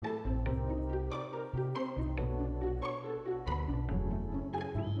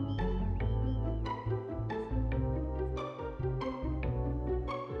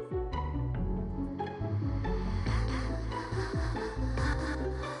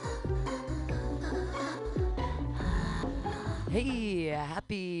Hey,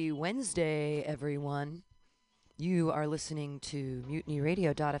 happy Wednesday, everyone. You are listening to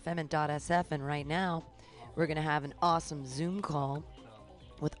MutinyRadio.fm and .sf, and right now we're going to have an awesome Zoom call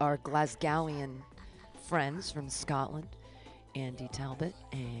with our Glasgowian friends from Scotland, Andy Talbot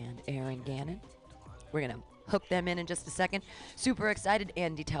and Aaron Gannon. We're going to hook them in just a second. Super excited.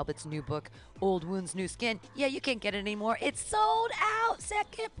 Andy Talbot's new book, Old Wounds, New Skin. Yeah, you can't get it anymore. It's sold out.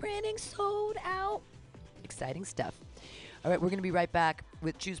 Second printing sold out. Exciting stuff. All right, we're going to be right back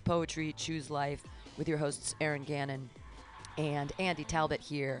with Choose Poetry, Choose Life with your hosts Aaron Gannon and Andy Talbot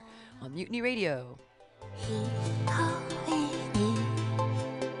here on Mutiny Radio.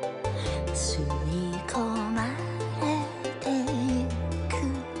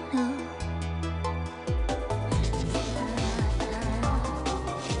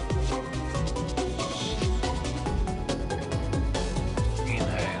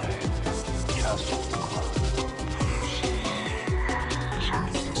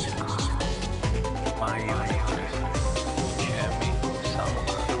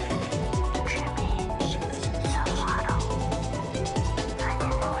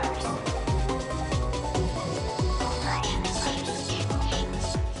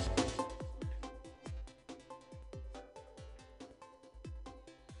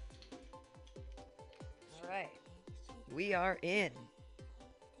 We are in.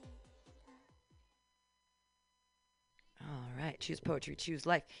 All right, Choose Poetry, Choose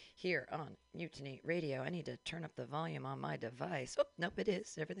Life here on Mutiny Radio. I need to turn up the volume on my device. Oh, nope, it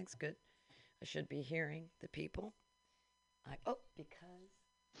is. Everything's good. I should be hearing the people.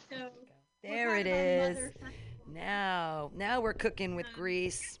 There it is. Now we're cooking with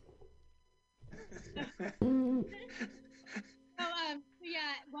grease.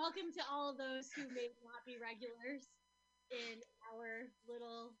 Welcome to all of those who may not be regulars in our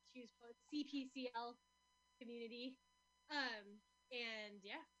little Choose Poetry CPCL community.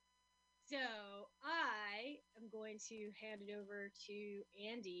 So I am going to hand it over to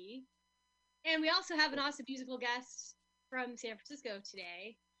Andy. And we also have an awesome musical guest from San Francisco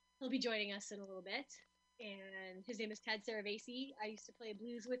today. He'll be joining us in a little bit. And his name is Ted Saravasi. I used to play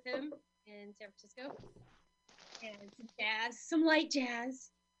blues with him in San Francisco. And some jazz, some light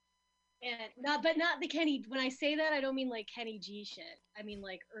jazz. And not the Kenny. When I say that, I don't mean like Kenny G shit. I mean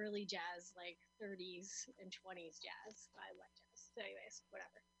like early jazz, like 30s and 20s jazz. I like jazz. So, anyways,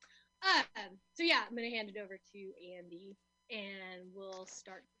 whatever. I'm gonna hand it over to Andy, and we'll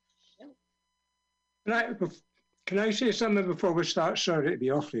start the show. Can I say something before we start? Sorry to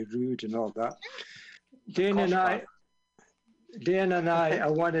be awfully rude and all that. Dan and I, I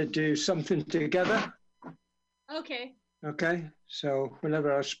want to do something together. Okay. Okay, so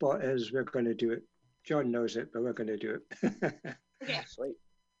whenever our spot is, we're going to do it. John knows it, but we're going to do it. Okay. Sweet.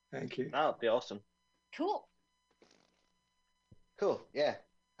 Thank you. That would be awesome. Cool. Yeah.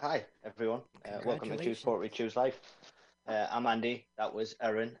 Hi, everyone. Welcome to Choose Poetry, Choose Life. I'm Andy. That was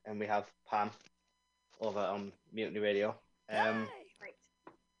Erin, and we have Pam over on Mutiny Radio. Right.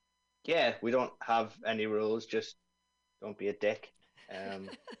 Yeah, we don't have any rules. Just don't be a dick. I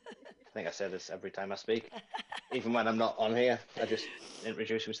think I say this every time I speak. Even when I'm not on here, I just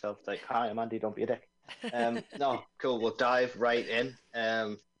introduce myself like, hi, I'm Andy, don't be a dick. No, cool, we'll dive right in.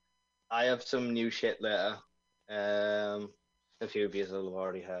 I have some new shit later. A few of you will have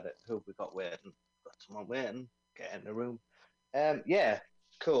already heard it. Who have we got waiting? Got someone waiting. Get in the room. Yeah,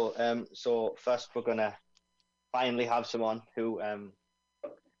 cool. So first we're going to finally have someone who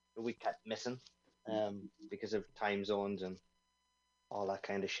we kept missing because of time zones and all that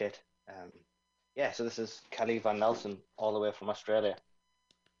kind of shit. So this is Kelly Van Nelson, all the way from Australia.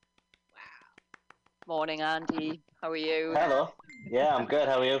 Wow. Morning, Andy. How are you? Hello. Yeah, I'm good.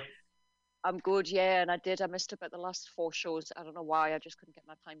 How are you? I'm good, yeah, and I missed about the last 4 shows. I don't know why, I just couldn't get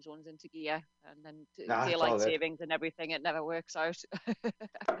my time zones into gear, and then daylight savings and everything, it never works out.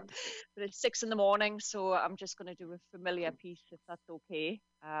 But it's 6 a.m, so I'm just going to do a familiar piece, if that's okay.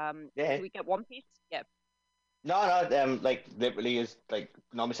 Yeah. Do we get one piece? Yeah. No, like literally is like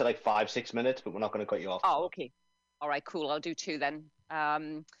normally say like 5-6 minutes, but we're not going to cut you off. Oh, okay. All right, cool. I'll do 2 then.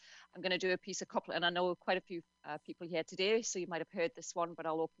 I'm going to do a piece of couple, and I know quite a few people here today, so you might have heard this one, but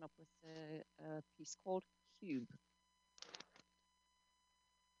I'll open up with a piece called Cube.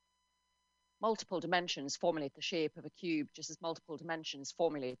 Multiple dimensions formulate the shape of a cube, just as multiple dimensions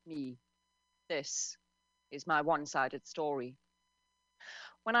formulate me. This is my one-sided story.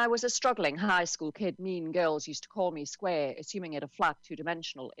 When I was a struggling high school kid, mean girls used to call me square, assuming it a flat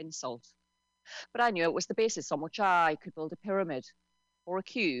two-dimensional insult. But I knew it was the basis on which I could build a pyramid, or a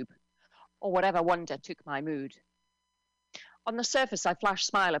cube, or whatever wonder took my mood. On the surface, I flash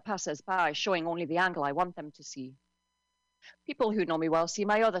smile at passers-by, showing only the angle I want them to see. People who know me well see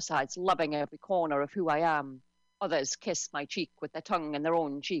my other sides, loving every corner of who I am. Others kiss my cheek with their tongue in their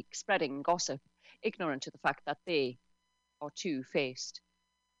own cheek, spreading gossip, ignorant of the fact that they are two-faced.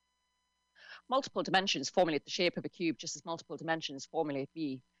 Multiple dimensions formulate the shape of a cube just as multiple dimensions formulate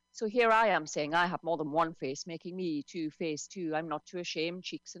me. So here I am saying I have more than one face, making me two-faced too. I'm not too ashamed,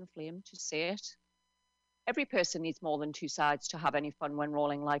 cheeks inflamed, to say it. Every person needs more than two sides to have any fun when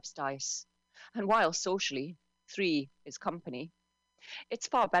rolling life's dice. And while socially, 3 is company, it's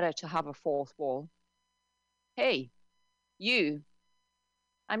far better to have a fourth wall. Hey, you.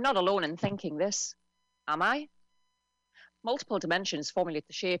 I'm not alone in thinking this, am I? Multiple dimensions formulate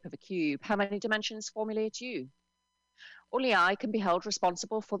the shape of a cube. How many dimensions formulate you? Only I can be held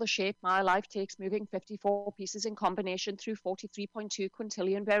responsible for the shape my life takes, moving 54 pieces in combination through 43.2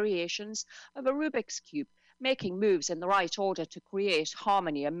 quintillion variations of a Rubik's Cube, making moves in the right order to create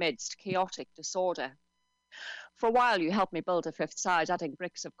harmony amidst chaotic disorder. For a while, you helped me build a fifth side, adding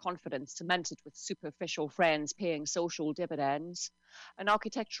bricks of confidence cemented with superficial friends paying social dividends, an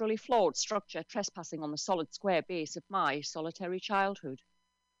architecturally flawed structure trespassing on the solid square base of my solitary childhood.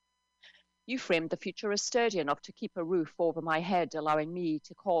 You framed the future as sturdy enough to keep a roof over my head, allowing me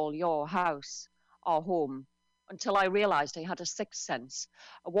to call your house our home, until I realized I had a sixth sense,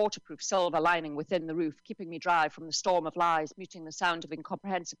 a waterproof silver lining within the roof, keeping me dry from the storm of lies, muting the sound of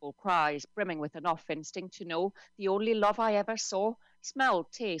incomprehensible cries, brimming with enough instinct to know the only love I ever saw, smelled,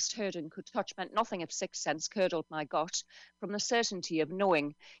 tasted, heard, and could touch meant nothing if sixth sense curdled my gut, from the certainty of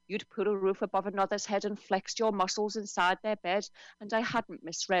knowing you'd put a roof above another's head and flexed your muscles inside their bed, and I hadn't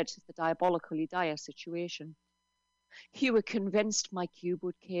misread the diabolically dire situation. You were convinced my cube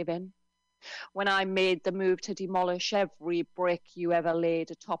would cave in. When I made the move to demolish every brick you ever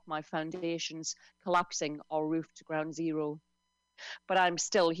laid atop my foundations, collapsing our roof to ground zero. But I'm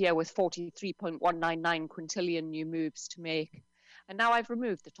still here with 43.199 quintillion new moves to make. And now I've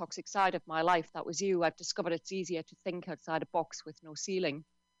removed the toxic side of my life that was you. I've discovered it's easier to think outside a box with no ceiling,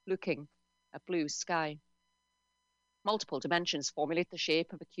 looking at blue sky. Multiple dimensions formulate the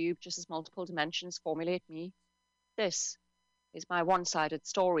shape of a cube just as multiple dimensions formulate me. This is my one-sided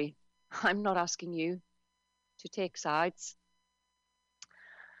story. I'm not asking you to take sides.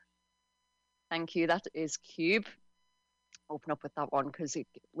 Thank you. That is Cube. Open up with that one because it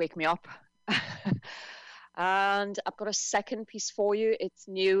wake me up. And I've got a second piece for you. It's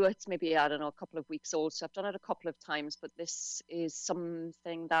new. It's maybe, I don't know, a couple of weeks old. So I've done it a couple of times, but this is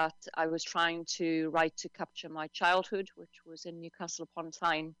something that I was trying to write to capture my childhood, which was in Newcastle upon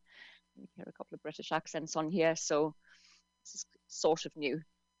Tyne. You hear a couple of British accents on here. So this is sort of new.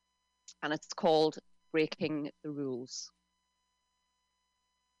 And it's called Breaking the Rules.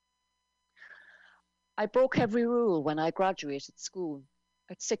 I broke every rule when I graduated school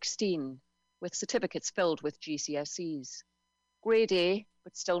at 16, with certificates filled with GCSEs. Grade A,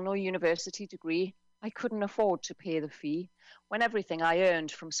 but still no university degree. I couldn't afford to pay the fee when everything I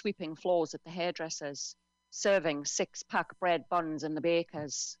earned from sweeping floors at the hairdressers, serving 6-pack bread buns in the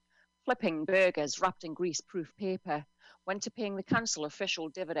bakers, flipping burgers wrapped in grease-proof paper, went to paying the council official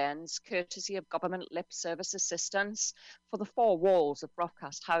dividends, courtesy of government lip service assistance, for the 4 walls of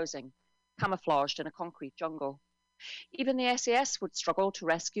roughcast housing, camouflaged in a concrete jungle. Even the SAS would struggle to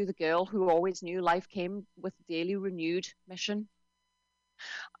rescue the girl who always knew life came with daily renewed mission.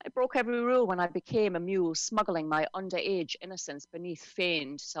 I broke every rule when I became a mule, smuggling my underage innocence beneath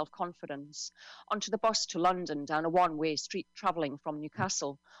feigned self-confidence, onto the bus to London down a one-way street travelling from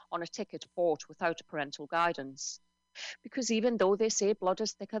Newcastle on a ticket bought without parental guidance. Because even though they say blood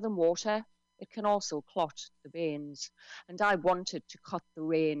is thicker than water, it can also clot the veins, and I wanted to cut the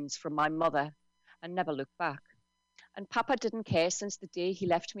reins from my mother and never look back. And Papa didn't care since the day he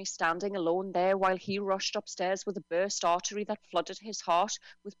left me standing alone there while he rushed upstairs with a burst artery that flooded his heart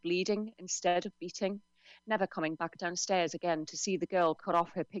with bleeding instead of beating, never coming back downstairs again to see the girl cut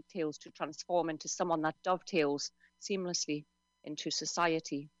off her pigtails to transform into someone that dovetails seamlessly into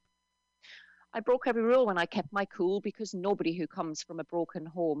society. I broke every rule when I kept my cool because nobody who comes from a broken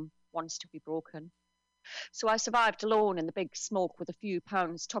home wants to be broken. So I survived alone in the big smoke with a few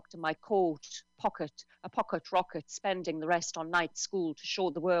pounds tucked in my coat pocket, a pocket rocket, spending the rest on night school to show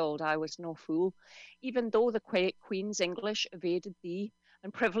the world I was no fool, even though the Queen's English evaded thee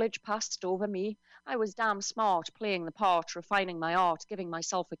and privilege passed over me. I was damn smart, playing the part, refining my art, giving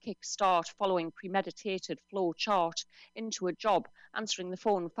myself a kick start, following premeditated flow chart into a job, answering the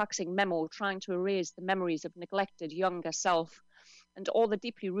phone, faxing memo, trying to erase the memories of neglected younger self, and all the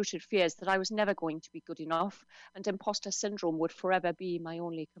deeply rooted fears that I was never going to be good enough, and imposter syndrome would forever be my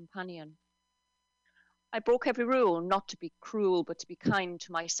only companion. I broke every rule, not to be cruel, but to be kind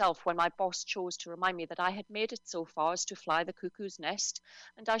to myself when my boss chose to remind me that I had made it so far as to fly the cuckoo's nest,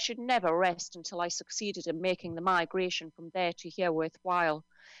 and I should never rest until I succeeded in making the migration from there to here worthwhile,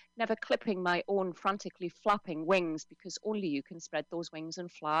 never clipping my own frantically flapping wings, because only you can spread those wings and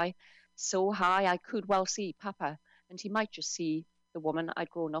fly so high I could well see Papa, and he might just see the woman I'd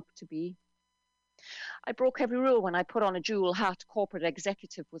grown up to be. I broke every rule when I put on a jewel hat, corporate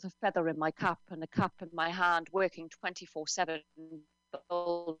executive with a feather in my cap and a cap in my hand, working 24/7,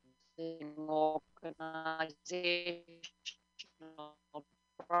 building organizational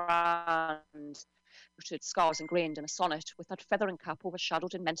brands, rooted scars ingrained in a sonnet, with that feather and cap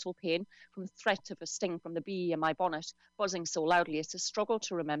overshadowed in mental pain from the threat of a sting from the bee in my bonnet, buzzing so loudly as to struggle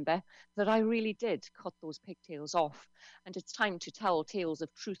to remember that I really did cut those pigtails off, and it's time to tell tales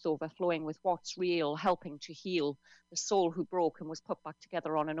of truth overflowing with what's real, helping to heal the soul who broke and was put back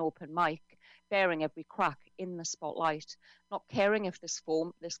together on an open mic, bearing every crack in the spotlight, not caring if this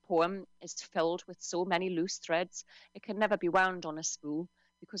poem is filled with so many loose threads, it can never be wound on a spool,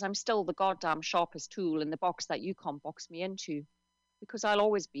 because I'm still the goddamn sharpest tool in the box that you can't box me into. Because I'll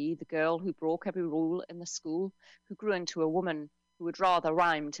always be the girl who broke every rule in the school, who grew into a woman who would rather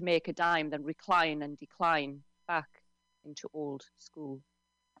rhyme to make a dime than recline and decline back into old school.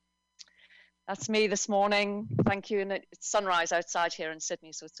 That's me this morning. Thank you. And it's sunrise outside here in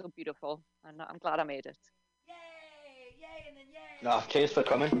Sydney, so it's so beautiful. And I'm glad I made it. Yay! Yay and then yay! No, cheers for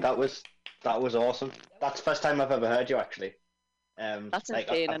coming. That was awesome. That's the first time I've ever heard you, actually. That's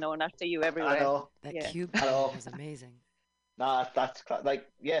insane, I know, and I see you everywhere. I know. That Yeah. cube I know. was amazing. Nah, that's like,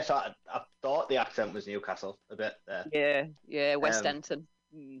 yes, I thought the accent was Newcastle a bit there. Yeah, West Denton.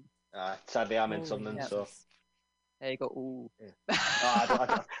 Sadly, I'm in Holy Sunderland, so Jesus. There you go. Ooh. no, I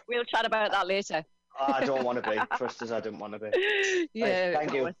don't, We'll chat about that later. I don't want to be. Trust us, I didn't want to be. Yeah,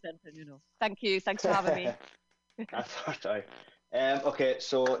 thank you. West Denton, you know. Thank you. Thanks for having me. That's all right. Okay,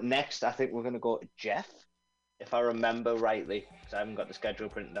 so next I think we're going to go to Jeff, if I remember rightly, because I haven't got the schedule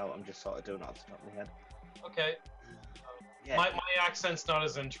printed out. I'm just sort of doing it off the top of my head. Okay. Yeah. My accent's not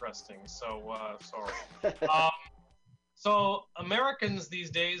as interesting, so sorry. So Americans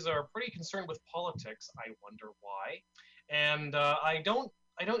these days are pretty concerned with politics. I wonder why. And I don't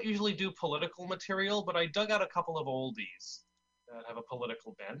usually do political material, but I dug out a couple of oldies that have a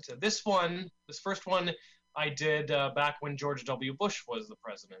political bent. This first one, I did back when George W. Bush was the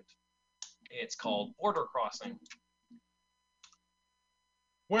president. It's called Border Crossing.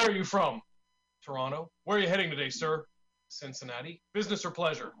 Where are you from? Toronto. Where are you heading today, sir? Cincinnati. Business or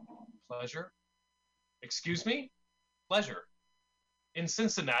pleasure? Pleasure. Excuse me? Pleasure. In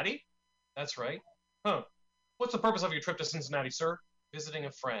Cincinnati? That's right. Huh. What's the purpose of your trip to Cincinnati, sir? Visiting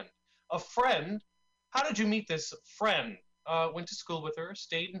a friend. A friend? How did you meet this friend? Went to school with her,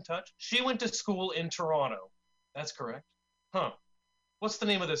 stayed in touch. She went to school in Toronto. That's correct. Huh. What's the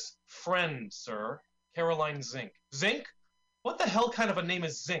name of this friend, sir? Caroline Zink. Zink? What the hell kind of a name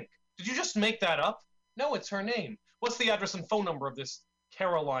is Zink? Did you just make that up? No, it's her name. What's the address and phone number of this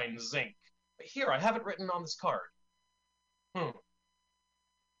Caroline Zink? Here, I have it written on this card.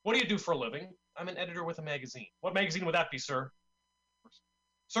 What do you do for a living? I'm an editor with a magazine. What magazine would that be, sir?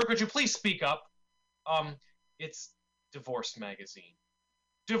 Sir, could you please speak up? It's Divorce Magazine.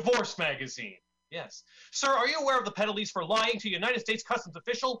 Divorce Magazine. Yes. Sir, are you aware of the penalties for lying to a United States Customs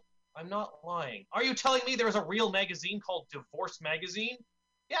official? I'm not lying. Are you telling me there is a real magazine called Divorce Magazine?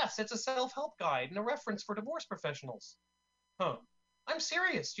 Yes, it's a self-help guide and a reference for divorce professionals. Huh. I'm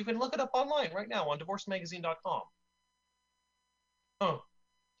serious. You can look it up online right now on divorcemagazine.com. Huh.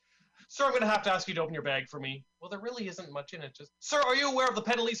 Sir, I'm going to have to ask you to open your bag for me. Well, there really isn't much in it. Just, sir, are you aware of the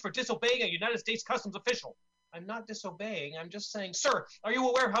penalties for disobeying a United States Customs official? I'm not disobeying. I'm just saying, sir, are you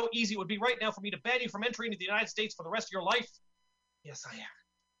aware of how easy it would be right now for me to ban you from entering into the United States for the rest of your life? Yes, I am.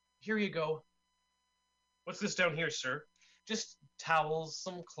 Here you go. What's this down here, sir? Just towels,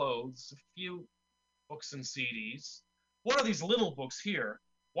 some clothes, a few books and CDs. What are these little books here?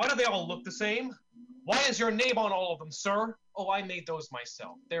 Why do they all look the same? Why is your name on all of them, sir? Oh, I made those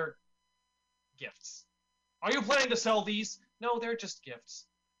myself. They're gifts. Are you planning to sell these? No, they're just gifts.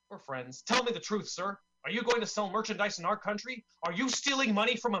 We're friends. Tell me the truth, sir. Are you going to sell merchandise in our country? Are you stealing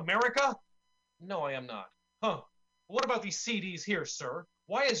money from America? No, I am not. Huh. What about these CDs here, sir?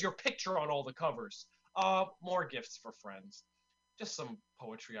 Why is your picture on all the covers? More gifts for friends. Just some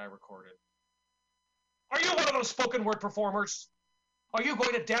poetry I recorded. Are you one of those spoken word performers? Are you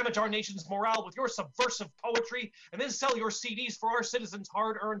going to damage our nation's morale with your subversive poetry and then sell your CDs for our citizens'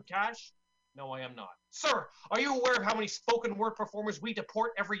 hard-earned cash? No, I am not. Sir, are you aware of how many spoken word performers we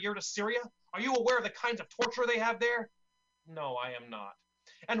deport every year to Syria? Are you aware of the kinds of torture they have there? No, I am not.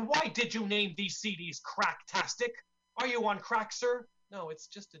 And why did you name these CDs Cracktastic? Are you on crack, sir? No, it's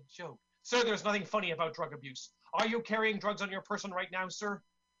just a joke. Sir, there's nothing funny about drug abuse. Are you carrying drugs on your person right now, sir?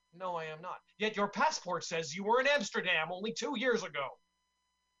 No, I am not. Yet your passport says you were in Amsterdam only 2 years ago.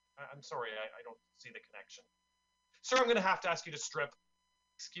 I'm sorry, I don't see the connection. Sir, I'm going to have to ask you to strip.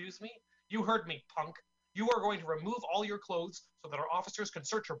 Excuse me? You heard me, punk. You are going to remove all your clothes so that our officers can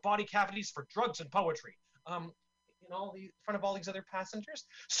search your body cavities for drugs and poetry. In front of all these other passengers?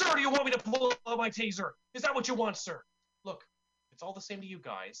 Sir, do you want me to pull out my taser? Is that what you want, sir? Look, it's all the same to you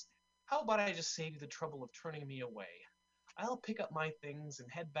guys. How about I just save you the trouble of turning me away? I'll pick up my things and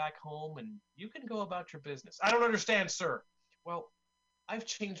head back home, and you can go about your business. I don't understand, sir. Well, I've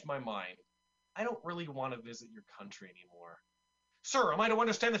changed my mind. I don't really want to visit your country anymore. Sir, am I to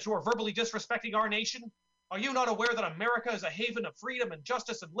understand that you are verbally disrespecting our nation? Are you not aware that America is a haven of freedom and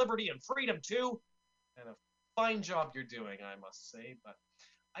justice and liberty and freedom too? And a fine job you're doing, I must say, but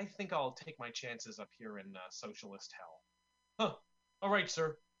I think I'll take my chances up here in socialist hell. Huh. All right,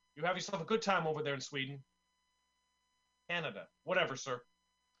 sir. You have yourself a good time over there in Sweden. Canada. Whatever, sir.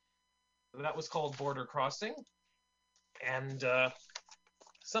 That was called border crossing. And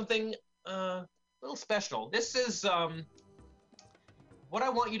something a little special. This is what I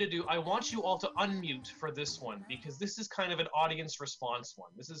want you to do. I want you all to unmute for this one, because this is kind of an audience response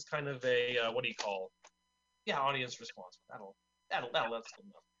one. This is kind of a what do you call? Yeah, audience response. That's good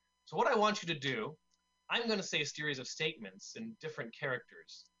enough. So what I want you to do, I'm going to say a series of statements in different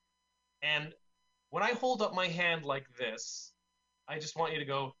characters, and when I hold up my hand like this, I just want you to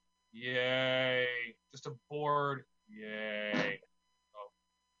go, yay, just a bored yay. Oh.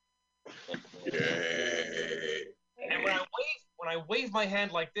 Yay. And when I wave my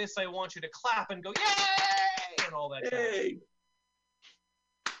hand like this, I want you to clap and go, yay, and all that. Yay.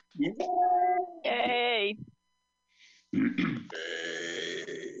 Yay.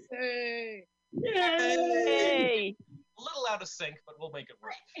 Hey. Yay. A little out of sync, but we'll make it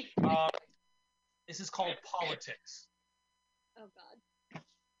work. This is called politics. Oh, God.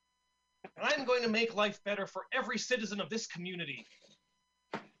 And I'm going to make life better for every citizen of this community.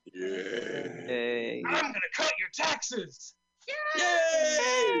 Yay. I'm going to cut your taxes.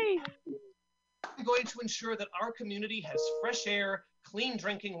 Yay. I'm going to ensure that our community has fresh air, clean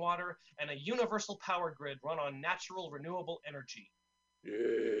drinking water, and a universal power grid run on natural, renewable energy.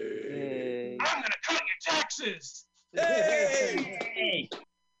 Yay. I'm going to cut your taxes. Yay.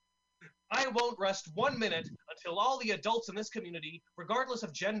 I won't rest 1 minute until all the adults in this community, regardless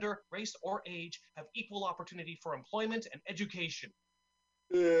of gender, race, or age, have equal opportunity for employment and education.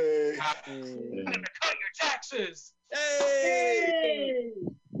 Yay. I'm going to cut your taxes. Yay.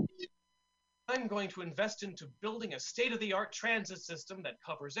 I'm going to invest into building a state-of-the-art transit system that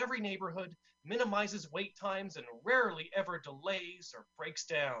covers every neighborhood, minimizes wait times, and rarely ever delays or breaks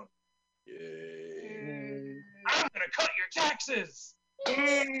down. Yay. I'm going to cut your taxes.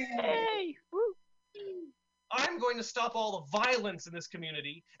 Yay. I'm going to stop all the violence in this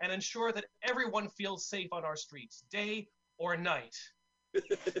community and ensure that everyone feels safe on our streets, day or night.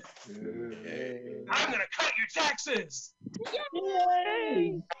 Yay. I'm going to cut your taxes.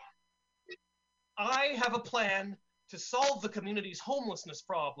 Yay. I have a plan to solve the community's homelessness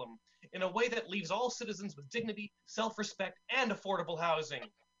problem in a way that leaves all citizens with dignity, self-respect, and affordable housing.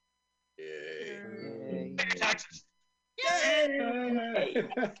 Yay. Pay your taxes. Yay.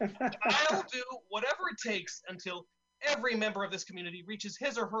 I'll do whatever it takes until every member of this community reaches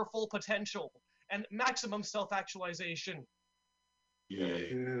his or her full potential and maximum self-actualization.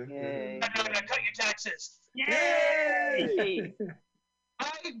 Yay. I'm going to cut your taxes. Yay.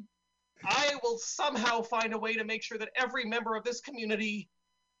 I will somehow find a way to make sure that every member of this community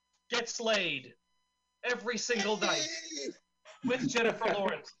gets laid every single night with Jennifer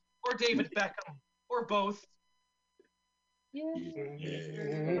Lawrence or David Beckham or both.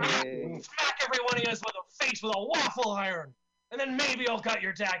 Yay. Smack every one of you with a face with a waffle iron, and then maybe I'll cut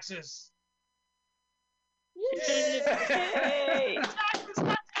your taxes. Yay. Taxes,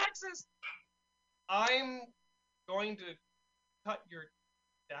 not taxes. I'm going to cut your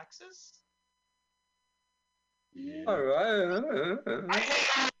taxes. All right. I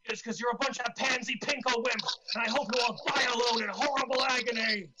hate this because you're a bunch of pansy pinko wimps, and I hope you all die alone in horrible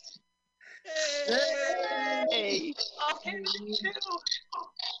agony. Yay. Okay,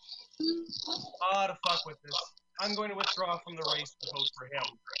 to fuck with this. I'm going to withdraw from the race to vote for him.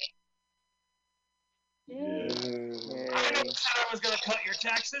 Yay. I never said I was going to cut your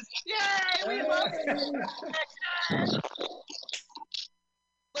taxes. Yay! We love taxes!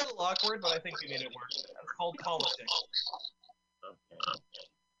 A little awkward, but I think we made it work. That's called politics. Okay.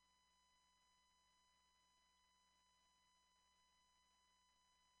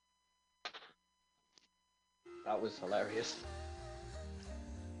 That was hilarious.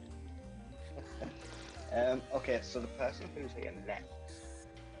 Okay, so the person who's here next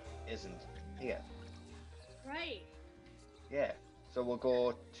isn't here. Right. Yeah. So we'll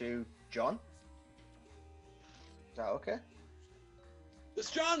go to John. Is that okay?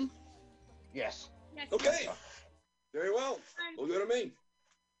 This John? Yes. Yes. Okay. John. Very well. Will go to me.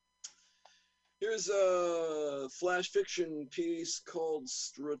 Here's a flash fiction piece called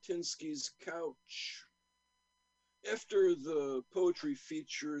Stratinsky's Couch. After the poetry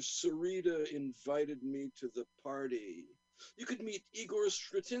feature, Sarita invited me to the party. You could meet Igor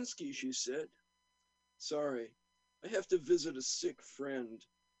Stratinsky, she said. Sorry, I have to visit a sick friend.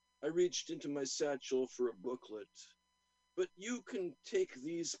 I reached into my satchel for a booklet. But you can take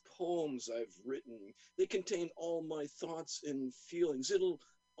these poems I've written. They contain all my thoughts and feelings. It'll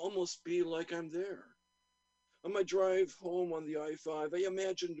almost be like I'm there. On my drive home on the I-5, I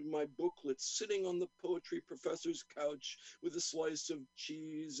imagined my booklet sitting on the poetry professor's couch with a slice of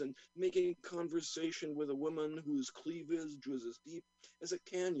cheese and making conversation with a woman whose cleavage was as deep as a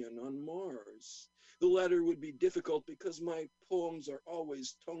canyon on Mars. The latter would be difficult because my poems are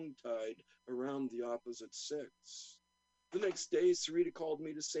always tongue-tied around the opposite sex. The next day, Sarita called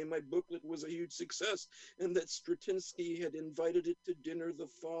me to say my booklet was a huge success and that Stratinsky had invited it to dinner the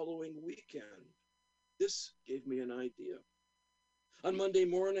following weekend. This gave me an idea. On Monday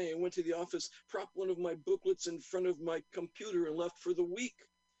morning, I went to the office, propped one of my booklets in front of my computer, and left for the week.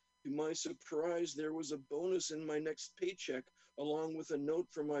 To my surprise, there was a bonus in my next paycheck, along with a note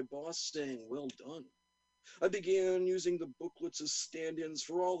from my boss saying, "Well done." I began using the booklets as stand-ins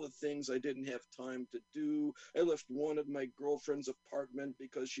for all the things I didn't have time to do. I left one at my girlfriend's apartment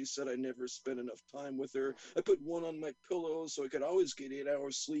because she said I never spent enough time with her. I put one on my pillow so I could always get 8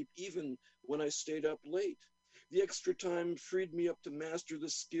 hours sleep, even when I stayed up late. The extra time freed me up to master the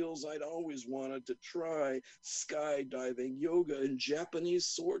skills I'd always wanted to try: skydiving, yoga, and Japanese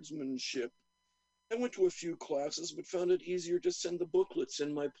swordsmanship. I went to a few classes, but found it easier to send the booklets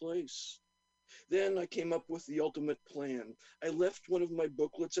in my place. Then I came up with the ultimate plan. I left one of my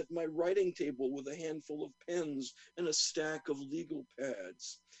booklets at my writing table with a handful of pens and a stack of legal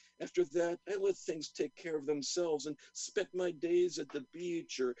pads. After that, I let things take care of themselves and spent my days at the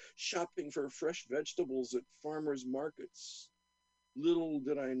beach or shopping for fresh vegetables at farmers' markets. Little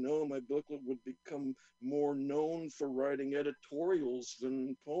did I know my booklet would become more known for writing editorials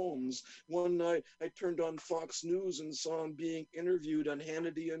than poems. One night I turned on Fox News and saw him being interviewed on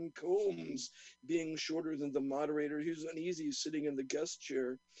Hannity and Combs. Being shorter than the moderator, he was uneasy sitting in the guest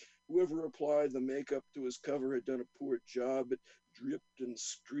chair. Whoever applied the makeup to his cover had done a poor job. It dripped and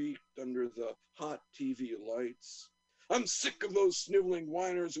streaked under the hot TV lights. "I'm sick of those sniveling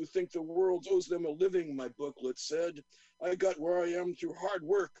whiners who think the world owes them a living," my booklet said. "I got where I am through hard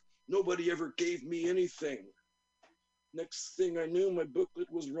work. Nobody ever gave me anything." Next thing I knew, my booklet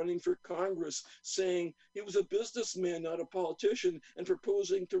was running for Congress, saying he was a businessman, not a politician, and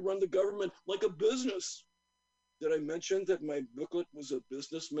proposing to run the government like a business. Did I mention that my booklet was a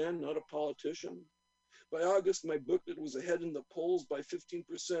businessman, not a politician? By August, my booklet was ahead in the polls by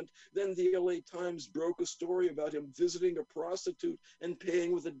 15%. Then the LA Times broke a story about him visiting a prostitute and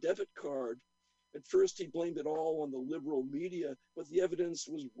paying with a debit card. At first, he blamed it all on the liberal media, but the evidence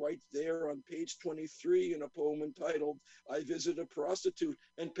was right there on page 23 in a poem entitled, "I Visit a Prostitute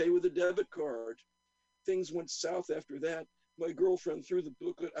and Pay with a Debit Card." Things went south after that. My girlfriend threw the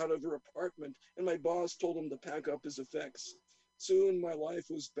booklet out of her apartment, and my boss told him to pack up his effects. Soon, my life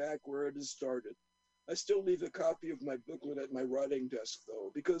was back where it had started. I still leave a copy of my booklet at my writing desk,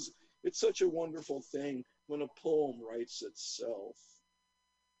 though, because it's such a wonderful thing when a poem writes itself.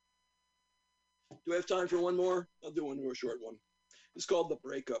 Do I have time for one more? I'll do one more short one. It's called The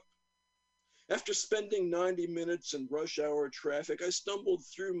Breakup. After spending 90 minutes in rush hour traffic, I stumbled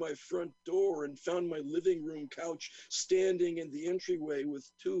through my front door and found my living room couch standing in the entryway with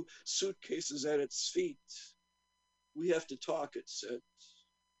 2 suitcases at its feet. "We have to talk," it said.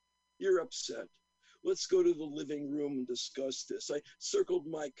 "You're upset. Let's go to the living room and discuss this." I circled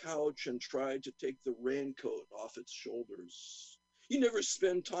my couch and tried to take the raincoat off its shoulders. "You never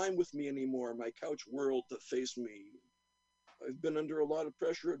spend time with me anymore." My couch whirled to face me. "I've been under a lot of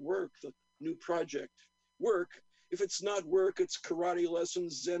pressure at work, the new project." "Work? If it's not work, it's karate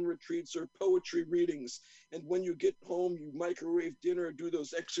lessons, Zen retreats, or poetry readings. And when you get home, you microwave dinner, do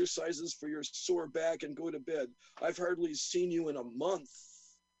those exercises for your sore back, and go to bed. I've hardly seen you in a month."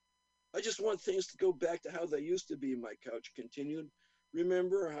 "I just want things to go back to how they used to be," my couch continued.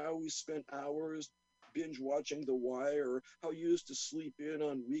 "Remember how we spent hours binge watching The Wire, or how you used to sleep in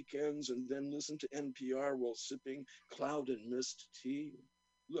on weekends and then listen to NPR while sipping cloud and mist tea?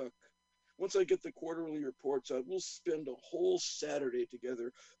 Look, Once I get the quarterly reports out, we'll spend a whole Saturday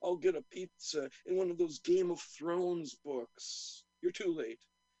together. I'll get a pizza and one of those Game of Thrones books. You're too late.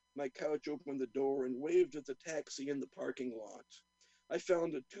 My couch opened the door and waved at the taxi in the parking lot. I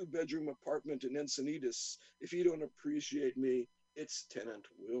found a 2-bedroom apartment in Encinitas. If you don't appreciate me, it's Tenant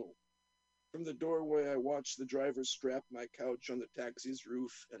Will. From the doorway, I watched the driver strap my couch on the taxi's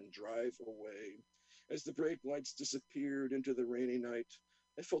roof and drive away. As the brake lights disappeared into the rainy night,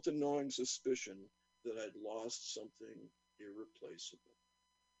 I felt a gnawing suspicion that I'd lost something irreplaceable.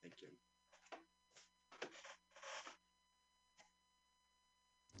 Thank you.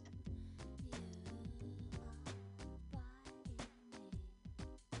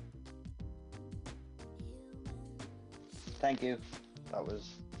 Thank you. That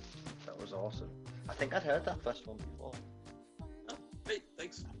was awesome. I think I'd heard that first one before. Oh, hey,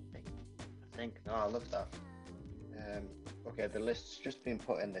 thanks. I think. No, I love that. Okay, the list's just been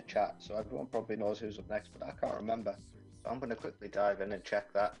put in the chat, so everyone probably knows who's up next, but I can't remember. So I'm going to quickly dive in and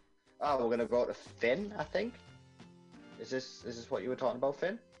check that. Oh, we're going to go to Finn, I think. Is this what you were talking about,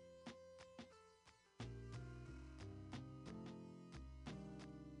 Finn?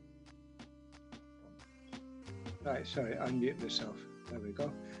 Right, sorry, unmute myself. There we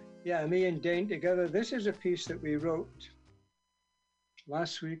go. Yeah, me and Dane together. This is a piece that we wrote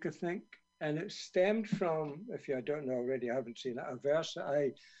last week, I think, and it stemmed from, if you don't know already, I haven't seen it, a verse that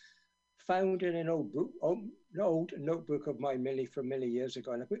I found in an old book, an old notebook of mine from many years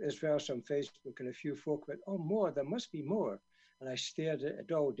ago, and I put this verse on Facebook, and a few folk went, "Oh, more, there must be more." And I stared at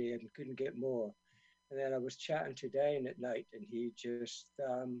it all day and couldn't get more. And then I was chatting to Dane at night, and he just,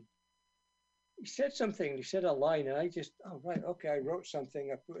 he said something, he said a line, and I just, oh, right, okay, I wrote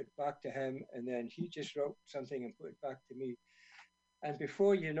something, I put it back to him, and then he just wrote something and put it back to me. And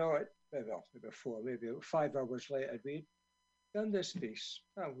before you know it, well, maybe 5 hours later, we'd done this piece.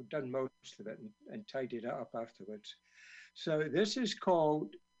 Well, we've done most of it and tidied it up afterwards. So this is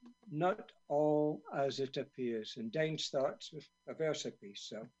called Not All As It Appears. And Dane starts with a verse piece.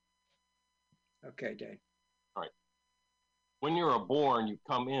 So, okay, Dane. All right. When you're born, you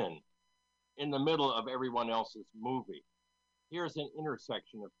come in the middle of everyone else's movie. Here's an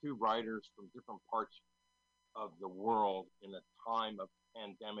intersection of two writers from different parts of the world in a time of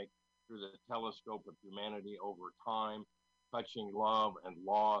pandemic through the telescope of humanity over time, touching love and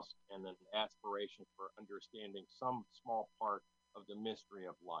loss and an aspiration for understanding some small part of the mystery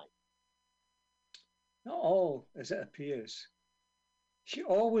of life. Not all as it appears. She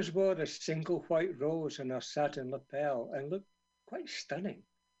always wore a single white rose on her satin lapel and looked quite stunning.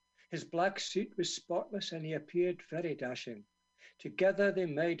 His black suit was spotless and he appeared very dashing. Together they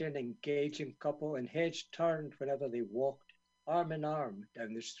made an engaging couple and heads turned whenever they walked arm in arm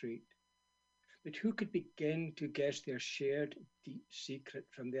down the street. But who could begin to guess their shared deep secret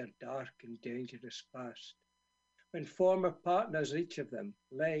from their dark and dangerous past? When former partners, each of them,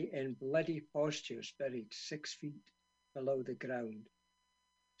 lay in bloody postures buried 6 feet below the ground.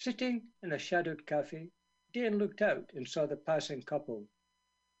 Sitting in a shadowed cafe, Dane looked out and saw the passing couple.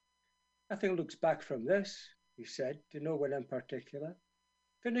 "Nothing looks back from this," he said, to no one in particular.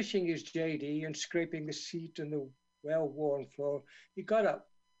 Finishing his JD and scraping the seat on the well-worn floor, he got up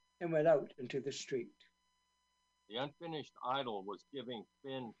and went out into the street. The unfinished idol was giving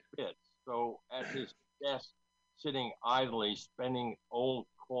Finn fits, so at his desk, sitting idly, spending old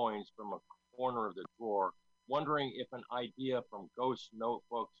coins from a corner of the drawer, wondering if an idea from ghost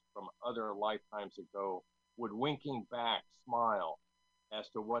notebooks from other lifetimes ago would winking back smile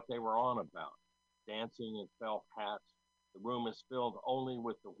as to what they were on about. Dancing in felt hats, the room is filled only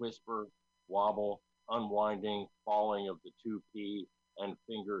with the whisper, wobble, unwinding, falling of the 2P, and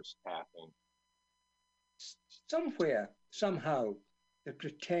fingers tapping. Somewhere, somehow, the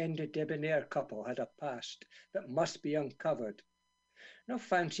pretended debonair couple had a past that must be uncovered. No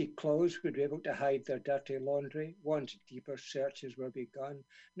fancy clothes would be able to hide their dirty laundry once deeper searches were begun.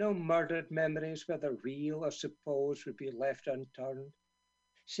 No murdered memories, whether real or supposed, would be left unturned.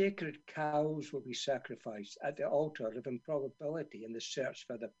 Sacred cows will be sacrificed at the altar of improbability in the search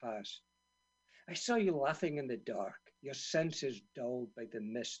for the past. I saw you laughing in the dark, your senses dulled by the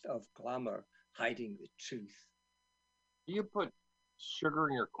mist of glamour hiding the truth. Do you put sugar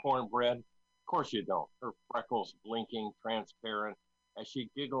in your cornbread? Of course you don't. Her freckles blinking, transparent, as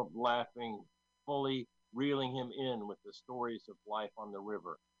she giggled, laughing, fully reeling him in with the stories of life on the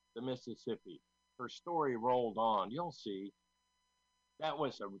river, the Mississippi. Her story rolled on. You'll see. That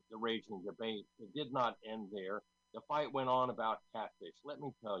was the raging debate. It did not end there. The fight went on about catfish. Let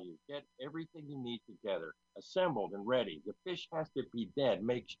me tell you, get everything you need together, assembled and ready. The fish has to be dead.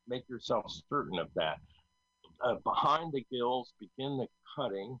 Make yourself certain of that. Behind the gills, begin the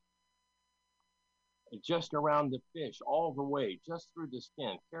cutting. just around the fish, all the way, just through the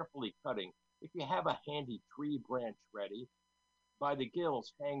skin, carefully cutting. If you have a handy tree branch ready, by the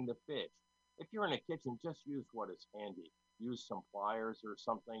gills hang the fish. If you're in a kitchen, just use what is handy. Use some pliers or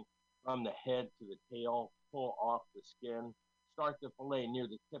something. From the head to the tail, pull off the skin. Start the fillet near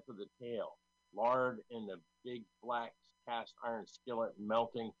the tip of the tail. Lard in the big black cast iron skillet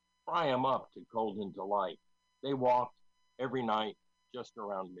melting. Fry them up to golden delight. They walked every night just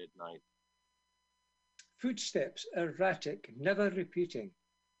around midnight. Footsteps, erratic, never repeating.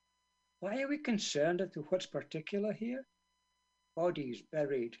 Why are we concerned as to what's particular here? Bodies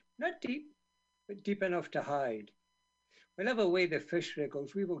buried, not deep, but deep enough to hide. Whenever way the fish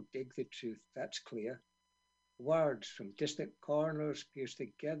wriggles, we will dig the truth, that's clear. Words from distant corners pierce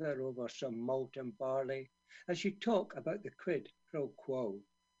together over some malt and barley as you talk about the quid pro quo.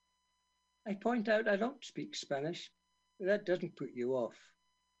 I point out I don't speak Spanish, but that doesn't put you off.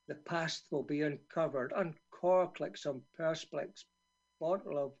 The past will be uncovered, uncorked like some perspex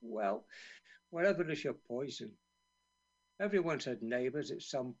bottle of, well, whatever is your poison. Everyone's had neighbours at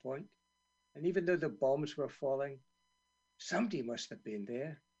some point, and even though the bombs were falling, somebody must have been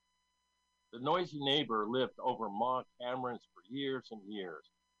there. The noisy neighbor lived over Ma Cameron's for years and years,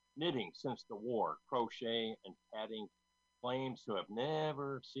 knitting since the war, crochet and tatting, claims to have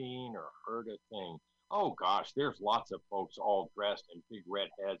never seen or heard a thing. Oh gosh, there's lots of folks all dressed in big red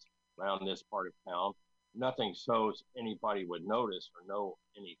heads around this part of town. Nothing shows anybody would notice or know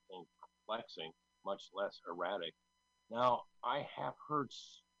anything perplexing, much less erratic. Now, I have heard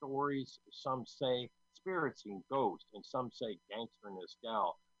stories, some say spirits and ghosts, and some say gangster and his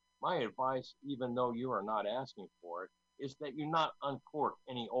gal. My advice, even though you are not asking for it, is that you not uncork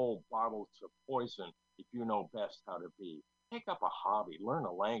any old bottles of poison if you know best how to be. Take up a hobby, learn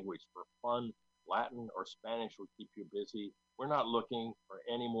a language for fun. Latin or Spanish will keep you busy. We're not looking for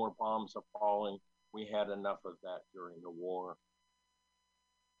any more bombs falling. We had enough of that during the war.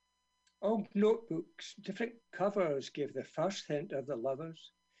 Old notebooks, different covers give the first hint of the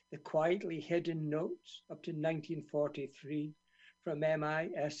lovers, the quietly hidden notes up to 1943 from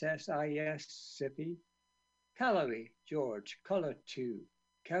MISSIS Sippy. Callaway, George, colour 2,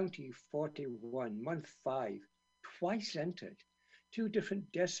 county 41, month 5, twice entered, 2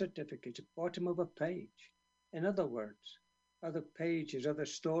 different death certificates, bottom of a page. In other words, other pages, other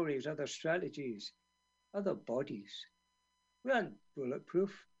stories, other strategies, other bodies. We aren't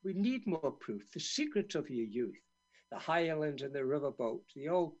bulletproof. We need more proof. The secrets of your youth, the Highlands and the riverboat, the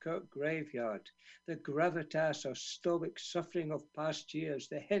old Kirk graveyard, the gravitas or stoic suffering of past years,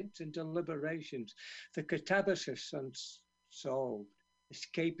 the hints and deliberations, the catabasis unsolved,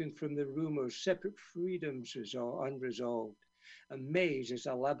 escaping from the rumors, separate freedoms unresolved. A maze is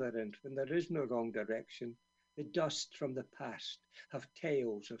a labyrinth when there is no wrong direction. The dust from the past have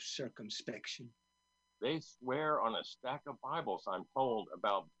tales of circumspection. They swear on a stack of Bibles, I'm told,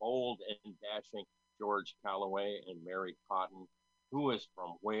 about bold and dashing George Callaway and Mary Cotton, who is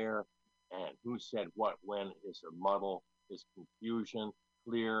from where and who said what when is a muddle, is confusion,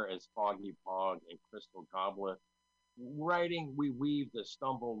 clear as foggy bog and crystal goblet. Writing, we weave the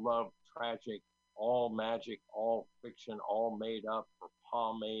stumble, love, tragic, all magic, all fiction, all made up for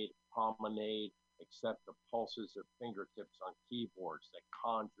pomade, promenade, except the pulses of fingertips on keyboards that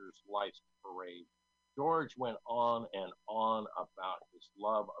conjures life's parade. George went on and on about his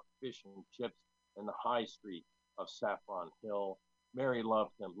love of fish and chips in the high street of Saffron Hill. Mary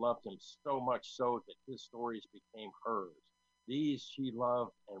loved him so much so that his stories became hers. These she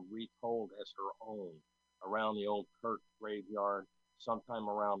loved and retold as her own around the old Kirk graveyard, sometime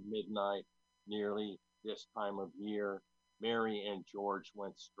around midnight, nearly this time of year. Mary and George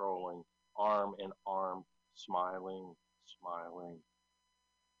went strolling, arm in arm, smiling, smiling.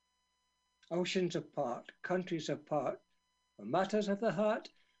 Oceans apart, countries apart. For matters of the heart,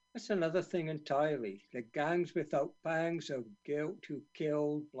 that's another thing entirely. The gangs without pangs of guilt who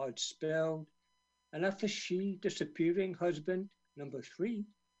killed, blood spilled. And after she, disappearing husband, number 3,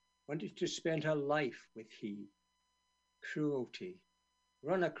 wanted to spend her life with he. Cruelty.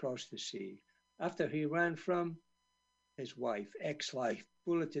 Run across the sea. After he ran from his wife, ex-wife,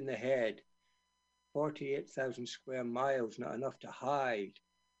 bullet in the head. 48,000 square miles, not enough to hide.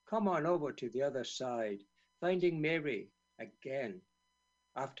 Come on over to the other side, finding Mary again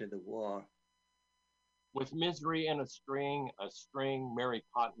after the war. With misery in a string, Mary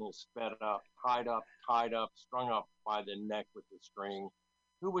Cotton is sped up, tied up, strung up by the neck with the string.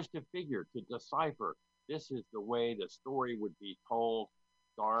 Who was to figure, to decipher? This is the way the story would be told.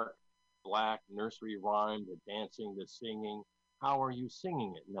 Dark, black, nursery rhyme, the dancing, the singing. How are you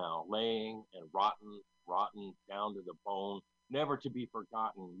singing it now? Laying and rotten down to the bone. Never to be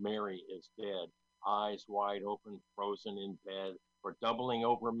forgotten, Mary is dead. eyes wide open, frozen in bed, for doubling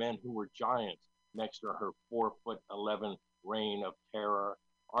over men who were giants next to her 4'11" reign of terror.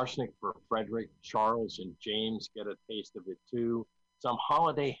 Arsenic for Frederick, Charles, and James get a taste of it too. Some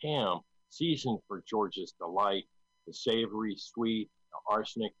holiday ham seasoned for George's delight. The savory sweet, the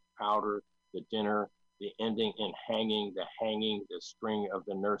arsenic powder, the dinner, the ending in hanging, the string of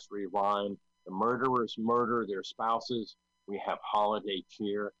the nursery rhyme. The murderers murder their spouses. We have holiday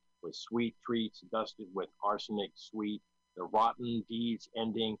cheer with sweet treats dusted with arsenic sweet. The rotten deeds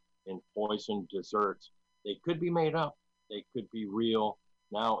ending in poisoned desserts. They could be made up. They could be real.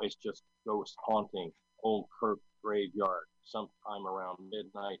 Now it's just ghost haunting Old Kirk graveyard sometime around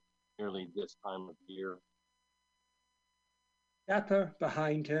midnight, nearly this time of year. Dapper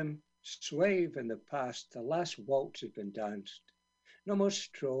behind him, swave in the past, the last waltz has been danced. No more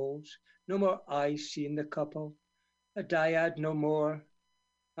strolls, no more eyes seeing the couple, a dyad no more.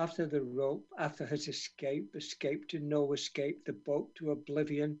 After the rope, after his escape to no escape, the boat to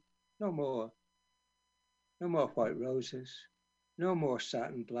oblivion, no more. No more white roses, no more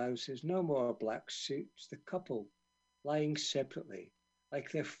satin blouses, no more black suits, the couple lying separately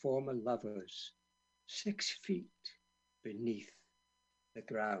like their former lovers, 6 feet beneath the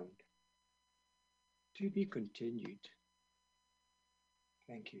ground. To be continued.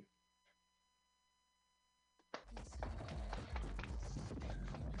 Thank you.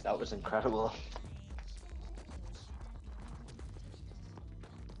 That was incredible.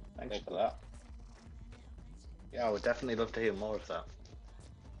 Thanks for that. Yeah, I would definitely love to hear more of that.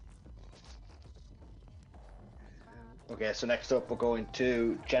 Okay, so next up we're going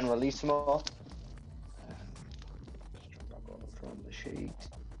to Generalissimo. From the sheet.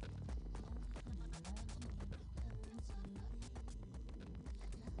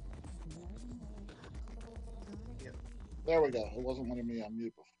 Yep. There we go. It wasn't letting me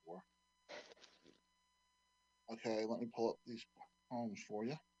unmute before. Okay, let me pull up these poems for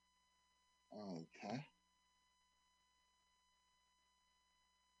you. Okay.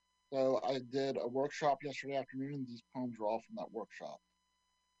 So I did a workshop yesterday afternoon, and these poems were all from that workshop.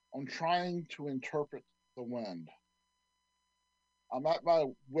 On trying to interpret the wind. I'm at my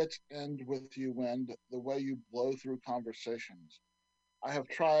wit's end with you, wind, the way you blow through conversations. I have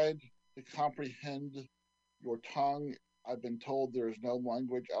tried to comprehend your tongue. I've been told there is no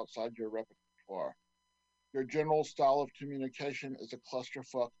language outside your repertoire. Your general style of communication is a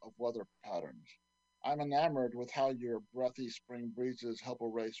clusterfuck of weather patterns. I'm enamored with how your breathy spring breezes help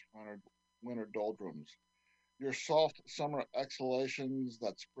erase winter doldrums. Your soft summer exhalations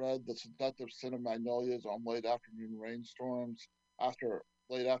that spread the seductive scent of magnolias on after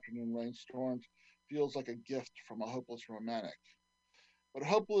late afternoon rainstorms feels like a gift from a hopeless romantic. But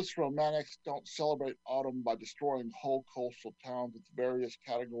hopeless romantics don't celebrate autumn by destroying whole coastal towns with various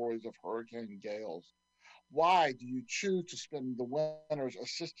categories of hurricane gales. Why do you choose to spend the winters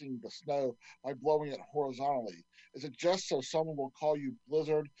assisting the snow by blowing it horizontally? Is it just so someone will call you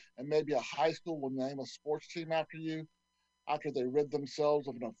Blizzard and maybe a high school will name a sports team after you after they rid themselves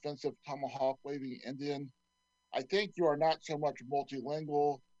of an offensive tomahawk-waving Indian? I think you are not so much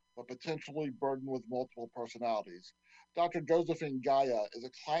multilingual, but potentially burdened with multiple personalities. Dr. Josephine Gaia is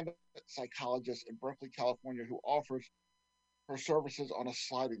a climate psychologist in Berkeley, California, who offers her services on a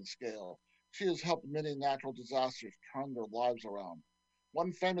sliding scale. She has helped many natural disasters turn their lives around.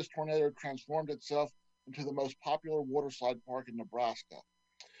 One famous tornado transformed itself into the most popular waterslide park in Nebraska.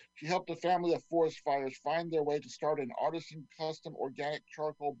 She helped a family of forest fires find their way to start an artisan custom organic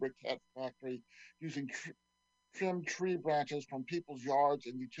charcoal briquette factory using trimmed tree branches from people's yards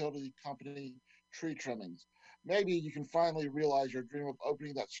and utility company tree trimmings. Maybe you can finally realize your dream of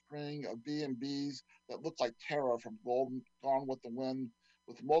opening that string of B&Bs that look like Tara from Gone with the Wind,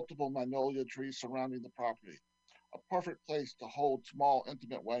 with multiple magnolia trees surrounding the property. A perfect place to hold small,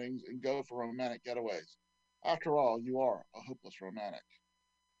 intimate weddings and go for romantic getaways. After all, you are a hopeless romantic.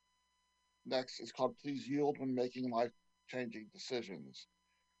 Next is called Please Yield When Making Life-Changing Decisions.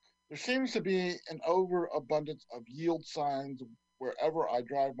 There seems to be an overabundance of yield signs wherever I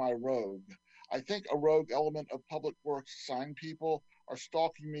drive my Rogue. I think a rogue element of public works sign people are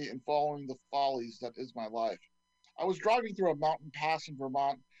stalking me and following the follies that is my life. I was driving through a mountain pass in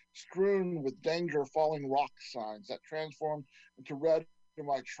Vermont strewn with danger falling rock signs that transformed into red and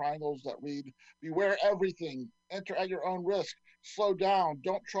white triangles that read, beware everything, enter at your own risk, slow down,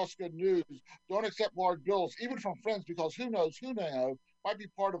 don't trust good news, don't accept large bills, even from friends, because who knows who they know might be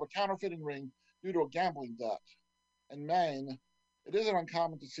part of a counterfeiting ring due to a gambling debt. In Maine, it isn't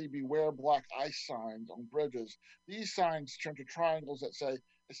uncommon to see beware black ice signs on bridges. These signs turn to triangles that say,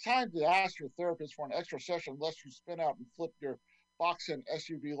 it's time to ask your therapist for an extra session lest you spin out and flip your box-in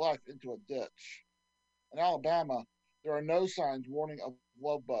SUV life into a ditch. In Alabama, there are no signs warning of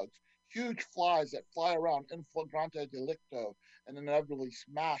love bugs, huge flies that fly around in flagrante delicto and inevitably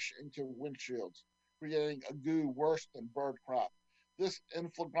smash into windshields, creating a goo worse than bird crap. This in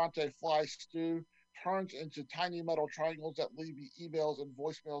flagrante fly stew turns into tiny metal triangles that leave me emails and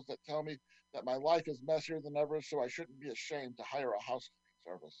voicemails that tell me that my life is messier than ever, so I shouldn't be ashamed to hire a housekeeping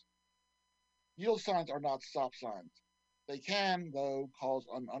service. Yield signs are not stop signs. They can, though, cause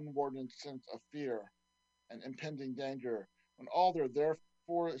an unwarranted sense of fear and impending danger when all they're there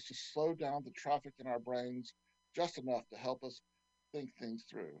for is to slow down the traffic in our brains just enough to help us think things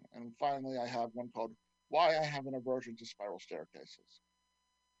through. And finally, I have one called Why I Have an Aversion to Spiral Staircases.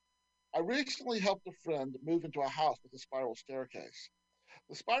 I recently helped a friend move into a house with a spiral staircase.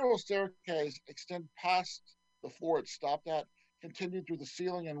 The spiral staircase extended past the floor it stopped at, continued through the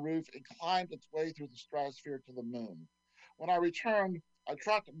ceiling and roof, and climbed its way through the stratosphere to the moon. When I returned, I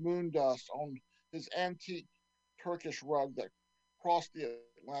tracked moon dust on his antique Turkish rug that crossed the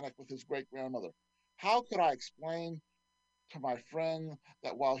Atlantic with his great-grandmother. How could I explain to my friend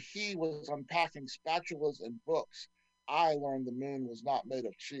that while he was unpacking spatulas and books, I learned the moon was not made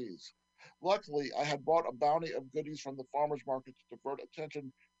of cheese? Luckily, I had brought a bounty of goodies from the farmer's market to divert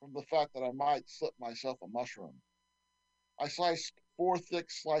attention from the fact that I might slip myself a mushroom. I sliced 4 thick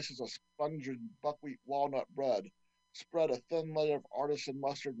slices of sponged buckwheat walnut bread, spread a thin layer of artisan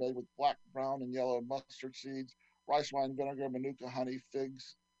mustard made with black, brown, and yellow mustard seeds, rice wine vinegar, manuka honey,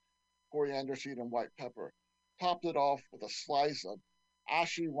 figs, coriander seed, and white pepper. Topped it off with a slice of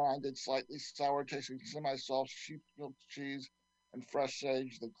ashy rinded, slightly sour tasting, semi soft sheep's milk cheese and fresh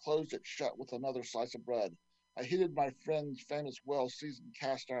sage, then closed it shut with another slice of bread. I heated my friend's famous well seasoned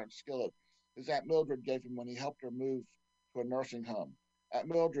cast iron skillet his Aunt Mildred gave him when he helped her move to a nursing home. Aunt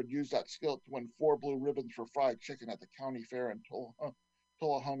Mildred used that skillet to win 4 blue ribbons for fried chicken at the county fair in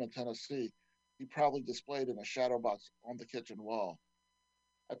Tullahoma, Tennessee. He proudly displayed in a shadow box on the kitchen wall.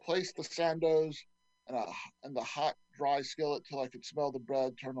 I placed the sandos in the hot, dry skillet till I could smell the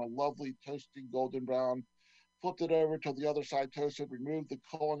bread turn a lovely, toasty, golden brown, flipped it over till the other side toasted, removed the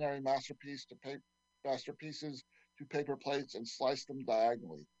culinary masterpieces to paper plates, and sliced them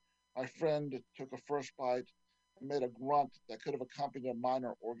diagonally. My friend took a first bite and made a grunt that could have accompanied a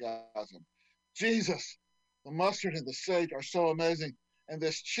minor orgasm. Jesus, the mustard and the sage are so amazing, and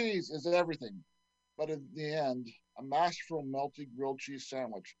this cheese is everything. But in the end, a masterful melty grilled cheese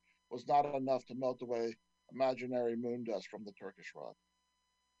sandwich was not enough to melt away imaginary moon dust from the Turkish rug.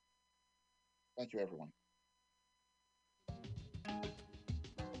 Thank you, everyone.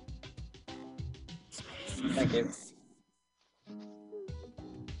 Thank you.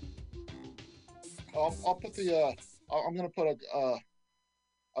 I'll put the. I'm going to put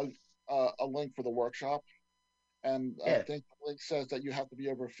a link for the workshop, and yeah. I think the link says that you have to be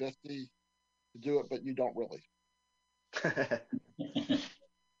over 50 to do it, but you don't really.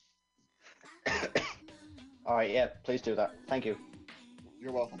 All right, yeah, please do that. Thank you.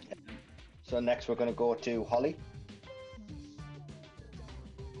 You're welcome. So next we're going to go to Holly.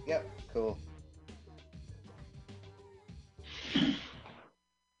 Yep, cool.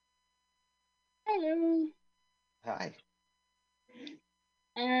 Hello. Hi.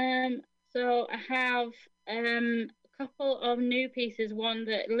 So I have a couple of new pieces. One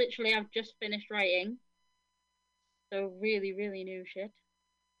that literally I've just finished writing. So really, really new shit.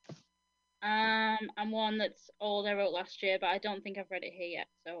 And one that's old I wrote last year, but I don't think I've read it here yet.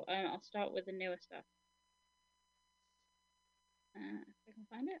 So I'll start with the newer stuff. If I can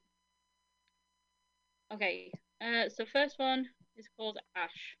find it. Okay. So first one is called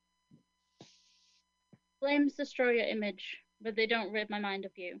Ash. Flames destroy your image, but they don't rid my mind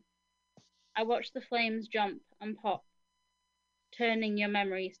of you. I watch the flames jump and pop, turning your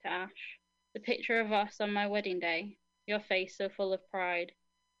memories to ash. The picture of us on my wedding day, your face so full of pride.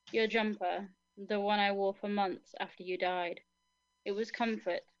 Your jumper, the one I wore for months after you died. It was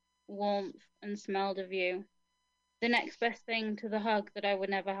comfort, warmth, and smelled of you. The next best thing to the hug that I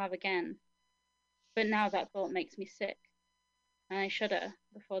would never have again. But now that thought makes me sick, and I shudder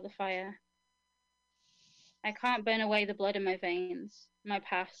before the fire. I can't burn away the blood in my veins, my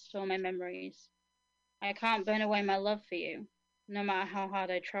past or my memories. I can't burn away my love for you, no matter how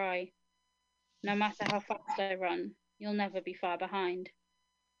hard I try. No matter how fast I run, you'll never be far behind.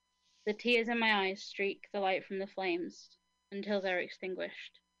 The tears in my eyes streak the light from the flames until they're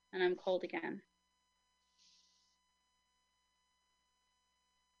extinguished and I'm cold again.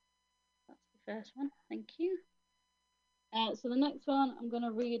 That's the first one, thank you. So the next one I'm going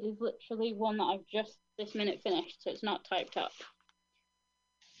to read is literally one that I've just this minute finished, so it's not typed up.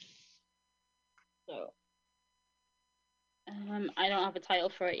 So I don't have a title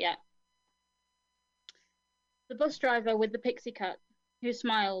for it yet. The bus driver with the pixie cut, who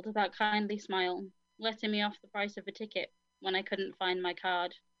smiled that kindly smile, letting me off the price of a ticket when I couldn't find my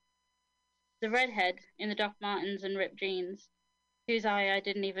card. The redhead in the Doc Martens and ripped jeans, whose eye I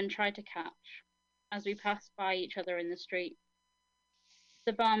didn't even try to catch as we passed by each other in the street.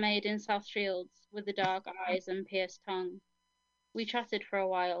 The barmaid in South Shields with the dark eyes and pierced tongue. We chatted for a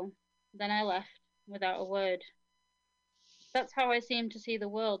while, then I left without a word. That's how I seem to see the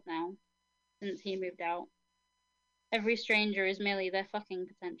world now, since he moved out. Every stranger is merely their fucking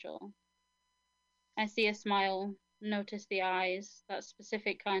potential. I see a smile, notice the eyes, that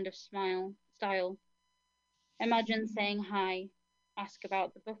specific kind of style. Imagine saying hi, ask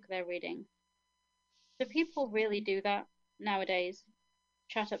about the book they're reading. Do people really do that nowadays?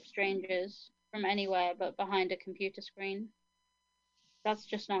 Chat up strangers from anywhere but behind a computer screen? That's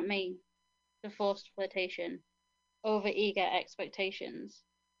just not me. The forced flirtation, over-eager expectations,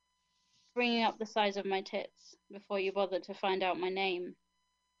 bringing up the size of my tits before you bother to find out my name.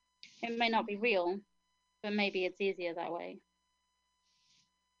 It may not be real, but maybe it's easier that way.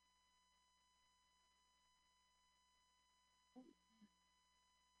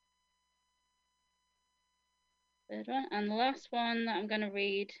 Third one, and the last one that I'm going to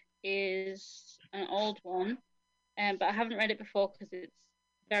read is an old one, but I haven't read it before because it's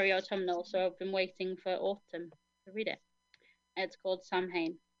very autumnal, so I've been waiting for autumn to read it. It's called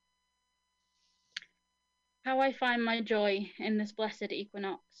Samhain. How I find my joy in this blessed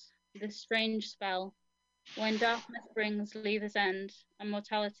equinox, this strange spell, when darkness brings leaver's end, and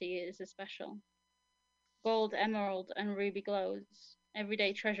mortality is especial. Gold, emerald, and ruby glows,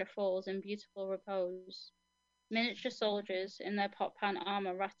 everyday treasure falls in beautiful repose. Miniature soldiers in their pot-pan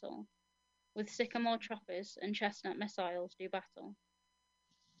armour rattle, with sycamore choppers and chestnut missiles do battle.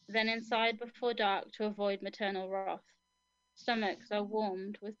 Then inside before dark to avoid maternal wrath, stomachs are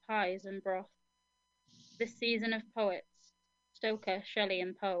warmed with pies and broth. This season of poets, Stoker, Shelley,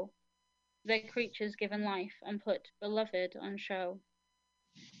 and Poe, their creatures given life and put beloved on show.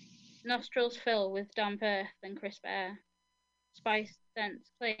 Nostrils fill with damp earth and crisp air, spiced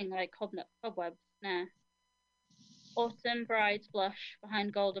scents cling like cobwebs snare. Autumn brides blush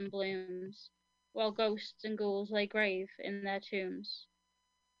behind golden blooms, while ghosts and ghouls lay grave in their tombs.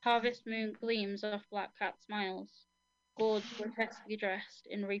 Harvest moon gleams off black cat smiles, gourds grotesquely dressed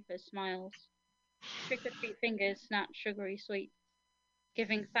in reapers' smiles. Trick-or-treat fingers snatch sugary sweets,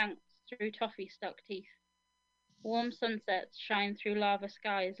 giving thanks through toffee-stuck teeth. Warm sunsets shine through lava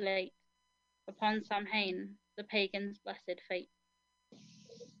skies late, upon Samhain, the pagan's blessed fate.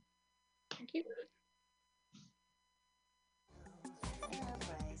 Thank you.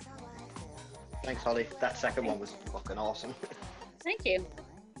 Thanks, Holly. That second one was fucking awesome. Thank you.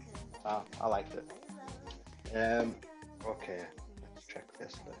 I liked it. Okay, let's check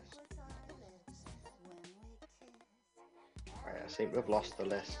this list. Right, I seem to have lost the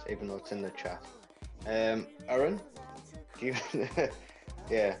list, even though it's in the chat. Aaron, do you?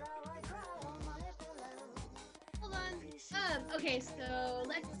 Yeah. Hold on. Okay, so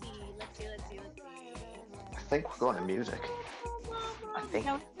let's see. I think we're going to music. I think.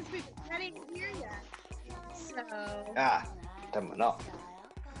 No, I didn't hear yet. So. Then we're not.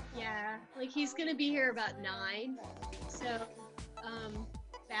 Yeah, like he's gonna be here about 9. So,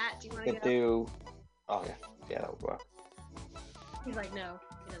 Bat, do you want to go? Do. Oh yeah, that would work. He's like, no,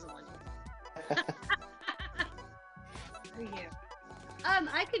 he doesn't want to. For you.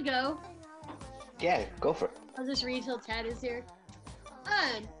 I could go. Yeah, go for it. I'll just read till Ted is here.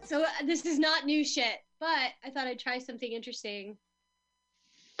 So this is not new shit, but I thought I'd try something interesting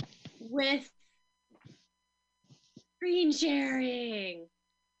with screen sharing.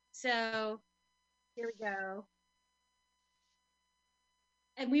 So here we go.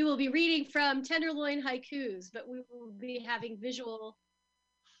 And we will be reading from Tenderloin Haikus, but we will be having visual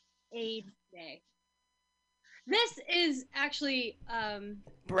aid today. This is actually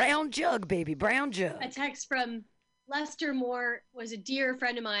Brown Jug, baby, brown jug. a text from Lester Moore, was a dear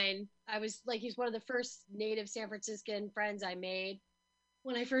friend of mine. He's one of the first native San Franciscan friends I made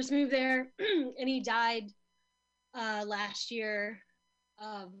when I first moved there. And he died last year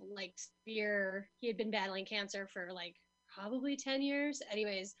of severe, he had been battling cancer for probably 10 years.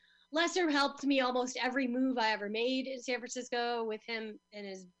 Anyways, Lester helped me almost every move I ever made in San Francisco with him, and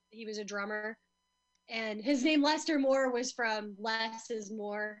he was a drummer. And his name Lester Moore was from Less is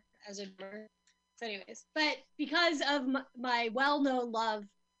More as a drummer. So anyways, but because of my well-known love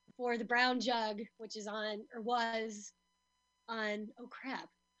for the Brown Jug, which is was on, oh crap,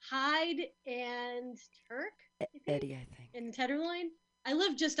 Hyde and Turk? Eddie, I think. In Tenderloin. I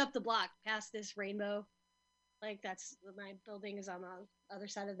live just up the block past this rainbow. That's my building is on the other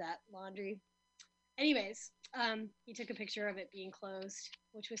side of that laundry. Anyways, he took a picture of it being closed,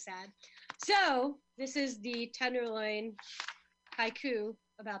 which was sad. So this is the tenderloin haiku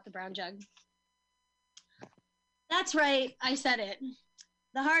about the brown jug. That's right, I said it.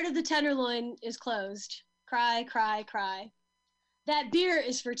 The heart of the tenderloin is closed. Cry, cry, cry. That beer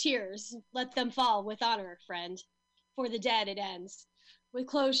is for tears. Let them fall with honor, friend. For the dead it ends. With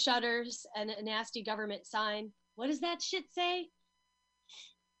closed shutters and a nasty government sign. What does that shit say?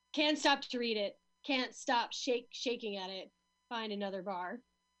 Can't stop to read it. Can't stop shaking at it. Find another bar.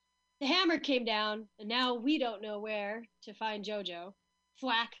 The hammer came down, and now we don't know where to find Jojo.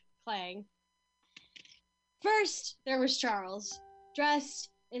 Thwack, clang. First, there was Charles, dressed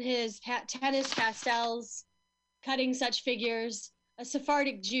in his tennis pastels, cutting such figures, a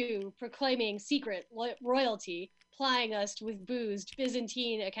Sephardic Jew proclaiming secret royalty, plying us with boozed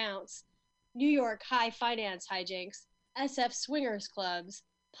Byzantine accounts, New York high finance hijinks, SF swingers clubs,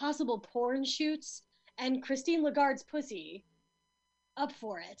 possible porn shoots, and Christine Lagarde's pussy. Up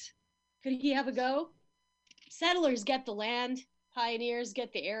for it. Could he have a go? Settlers get the land, pioneers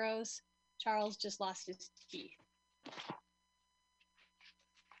get the arrows. Charles just lost his teeth.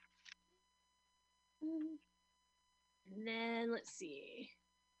 And then, let's see.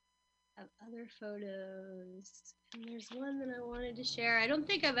 I have other photos. And there's one that I wanted to share. I don't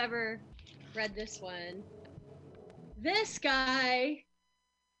think I've ever read this one. This guy,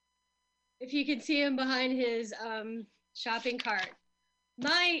 if you can see him behind his shopping cart,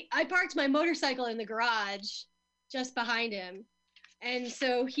 I parked my motorcycle in the garage just behind him. And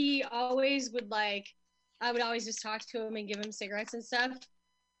so he always would I would always just talk to him and give him cigarettes and stuff.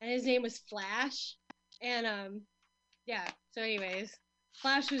 And his name was Flash. And yeah, so anyways,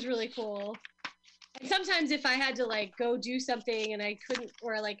 Flash was really cool. And sometimes if I had to go do something and I couldn't,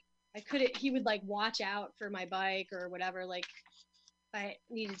 or he would watch out for my bike or whatever. If I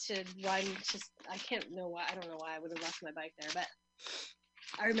needed to run, I don't know why I would have left my bike there, but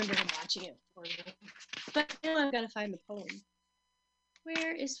I remember him watching it for me. But now I've got to find the poem.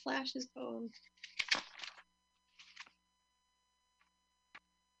 Where is Flash's poem?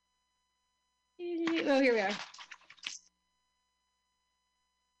 Oh, here we are.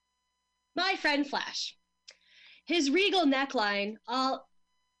 My friend Flash. His regal neckline,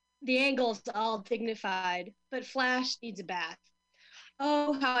 the angles all dignified, but Flash needs a bath.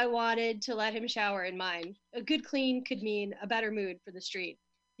 Oh, how I wanted to let him shower in mine. A good clean could mean a better mood for the street.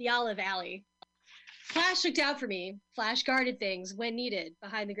 The Olive Alley. Flash looked out for me. Flash guarded things when needed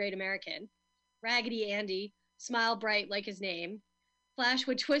behind the Great American. Raggedy Andy, smile bright like his name. Flash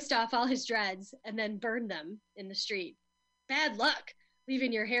would twist off all his dreads and then burn them in the street. Bad luck,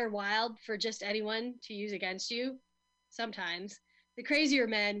 leaving your hair wild for just anyone to use against you. Sometimes, the crazier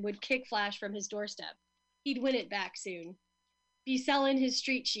men would kick Flash from his doorstep. He'd win it back soon. Be selling his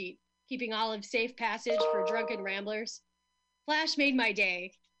street sheet, keeping Olive safe passage for drunken ramblers. Flash made my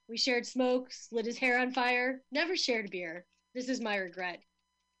day. We shared smokes, lit his hair on fire, never shared a beer. This is my regret.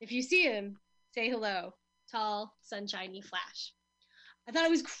 If you see him, say hello. Tall, sunshiny Flash. I thought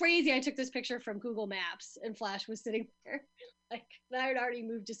it was crazy I took this picture from Google Maps and Flash was sitting there. I had already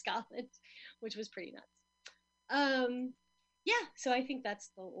moved to Scotland, which was pretty nuts. Yeah, so I think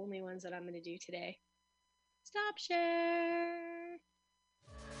that's the only ones that I'm going to do today. Stop share.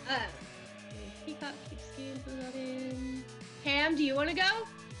 Peacock keeps scanning through that in. Cam, do you want to go?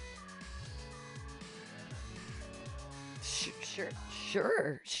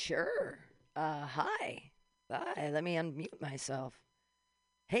 Sure. Hi. Bye. Let me unmute myself.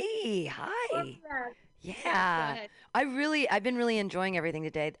 Hey, hi. Yeah. I've been really enjoying everything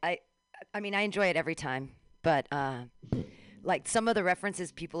today. I mean, I enjoy it every time, but some of the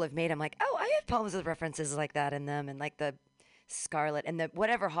references people have made, I'm like, oh, I have problems with references like that in them, and the Scarlet and the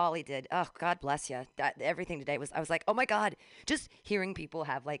whatever Holly did. Oh, God bless you. Everything today I was like, oh my God, just hearing people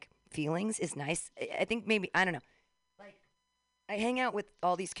have feelings is nice. I think maybe, I don't know. I hang out with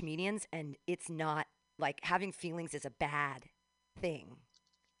all these comedians, and it's not having feelings is a bad thing,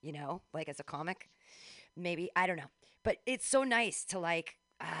 as a comic, maybe, I don't know, but it's so nice to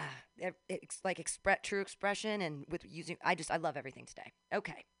true expression and with using, I love everything today.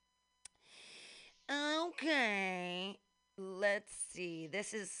 Okay, let's see,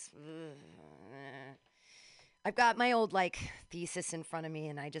 this is, I've got my old thesis in front of me,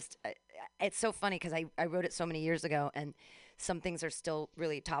 and it's so funny because I wrote it so many years ago, and some things are still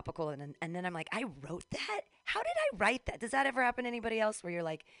really topical, and then I'm like, I wrote that? How did I write that? Does that ever happen to anybody else where you're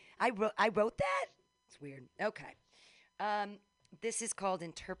like, I wrote that? It's weird. Okay. This is called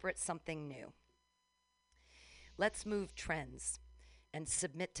Interpret Something New. Let's move trends and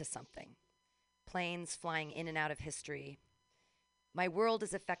submit to something. Planes flying in and out of history. My world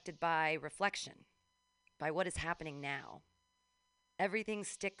is affected by reflection. by what is happening now. Everything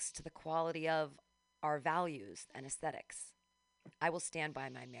sticks to the quality of our values and aesthetics. I will stand by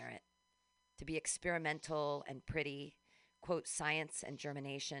my merit to be experimental and pretty, quote, science and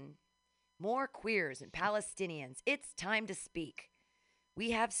germination. More queers and Palestinians. It's time to speak.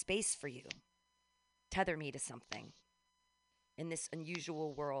 We have space for you. Tether me to something. In this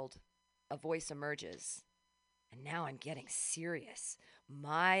unusual world, a voice emerges. And now I'm getting serious.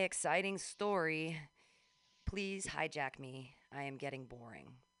 My exciting story. Please hijack me. I am getting boring.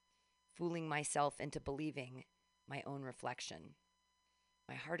 Fooling myself into believing my own reflection.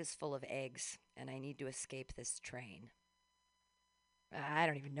 My heart is full of eggs, and I need to escape this train. I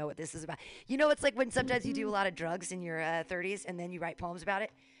don't even know what this is about. You know, it's like when sometimes you do a lot of drugs in your 30s and then you write poems about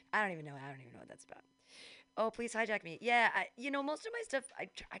it. I don't even know what that's about. Oh, please hijack me. Yeah, most of my stuff, I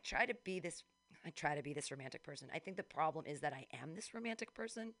try to be this. I try to be this romantic person. I think the problem is that I am this romantic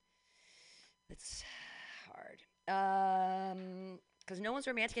person. It's hard. Because no one's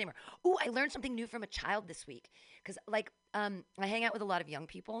romantic anymore. Ooh, I learned something new from a child this week. Because, I hang out with a lot of young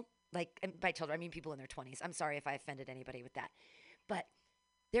people. And by children, I mean people in their 20s. I'm sorry if I offended anybody with that. But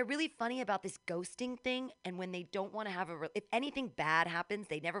they're really funny about this ghosting thing. And when they don't want to have if anything bad happens,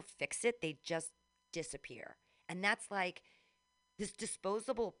 they never fix it. They just disappear. And that's like this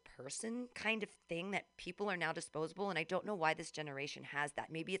disposable person kind of thing that people are now disposable. And I don't know why this generation has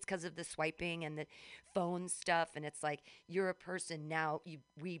that. Maybe it's because of the swiping and the phone stuff. And it's like, you're a person now.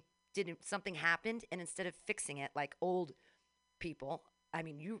 Something happened. And instead of fixing it like old people, I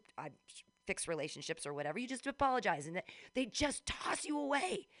fix relationships or whatever, you just apologize. And they just toss you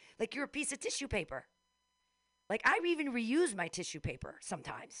away. Like you're a piece of tissue paper. Like I even reuse my tissue paper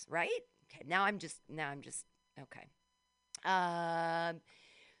sometimes, right? Okay, now I'm just okay. I'm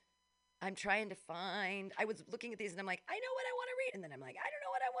trying to find. I was looking at these and I'm like, I know what I want to read, and then I'm like, I don't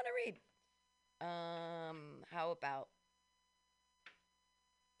know what I want to read.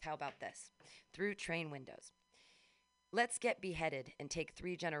 How about this? Through train windows. Let's get beheaded and take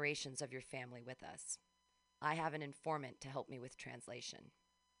 3 generations of your family with us. I have an informant to help me with translation.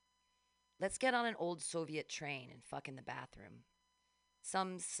 Let's get on an old Soviet train and fuck in the bathroom.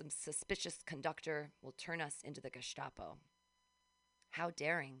 Some suspicious conductor will turn us into the Gestapo. How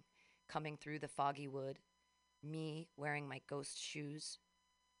daring, coming through the foggy wood, me wearing my ghost shoes.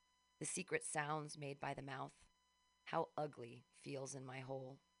 The secret sounds made by the mouth. How ugly feels in my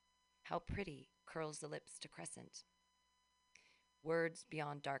hole. How pretty curls the lips to crescent. Words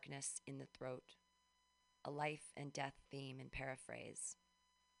beyond darkness in the throat. A life and death theme in paraphrase.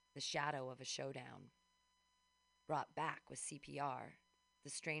 The shadow of a showdown. Brought back with CPR.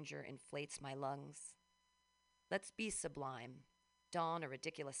 The stranger inflates my lungs. Let's be sublime. Don a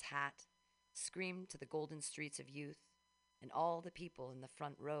ridiculous hat. Scream to the golden streets of youth. And all the people in the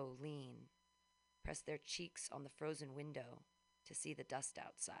front row lean. Press their cheeks on the frozen window to see the dust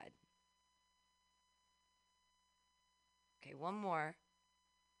outside. Okay, one more.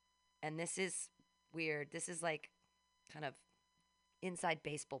 And this is weird. This is like kind of inside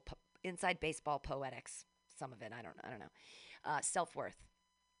baseball poetics. Some of it, I don't know. Self-worth.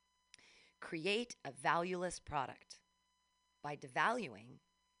 Create a valueless product. By devaluing,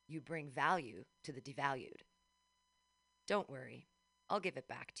 you bring value to the devalued. Don't worry, I'll give it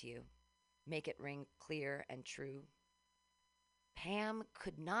back to you. Make it ring clear and true. Pam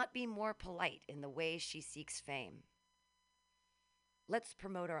could not be more polite in the way she seeks fame. Let's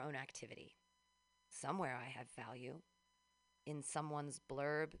promote our own activity. Somewhere I have value. In someone's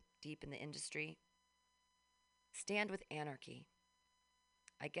blurb deep in the industry. Stand with anarchy.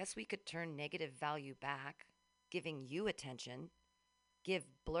 I guess we could turn negative value back, giving you attention. Give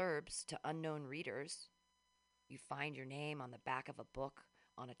blurbs to unknown readers. You find your name on the back of a book,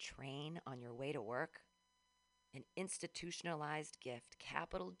 on a train, on your way to work. An institutionalized gift,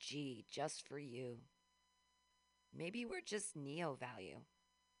 capital G, just for you. Maybe we're just neo-value,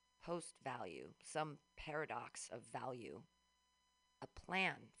 post-value, some paradox of value. A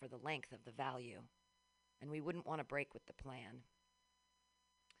plan for the length of the value. And we wouldn't want to break with the plan.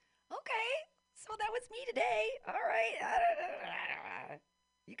 Okay, so that was me today. All right.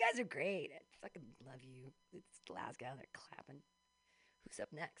 You guys are great. I fucking love you. It's Glasgow. They're clapping. Who's up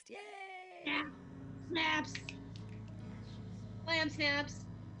next? Yay! Snaps. Slam snaps.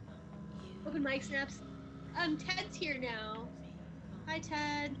 Open mic snaps. Ted's here now. Hi,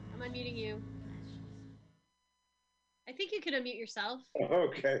 Ted. I'm unmuting you. I think you could unmute yourself.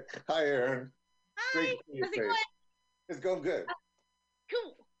 Okay. Hi, Aaron. Hi. How's it going? It's going good.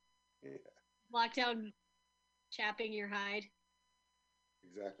 Cool. Yeah. Lockdown chapping your hide.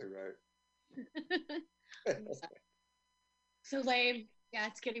 Exactly right. So lame. Yeah,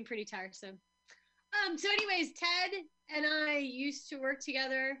 it's getting pretty tiresome. So anyways, Ted and I used to work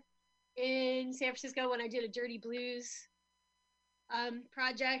together in San Francisco when I did a Dirty Blues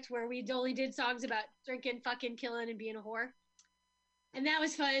project where we only did songs about drinking, fucking, killing, and being a whore. And that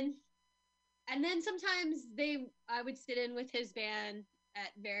was fun. And then sometimes I would sit in with his band at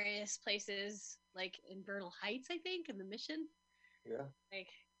various places, like in Vernal Heights, I think, in the Mission. Yeah.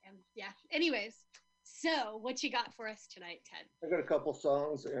 Yeah. Anyways, so what you got for us tonight, Ted? I got a couple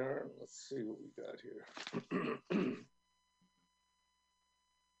songs, Aaron. Let's see what we got here.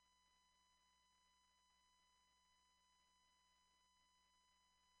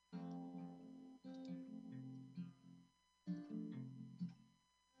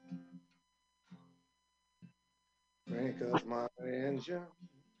 Crank up my engine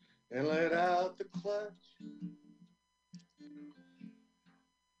and let out the clutch.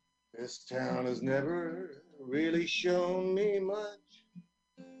 This town has never really shown me much.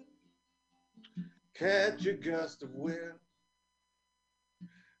 Catch a gust of wind,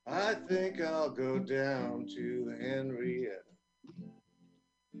 I think I'll go down to Henrietta.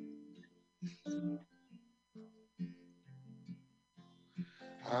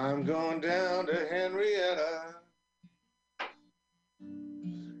 I'm going down to Henrietta.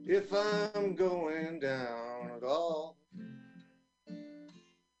 If I'm going down at all.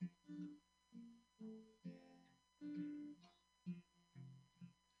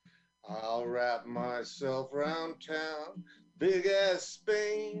 I'll wrap myself round town, big as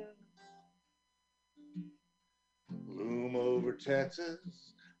Spain. Loom over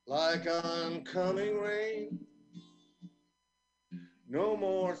Texas like oncoming rain. No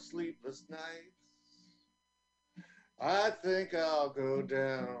more sleepless nights. I think I'll go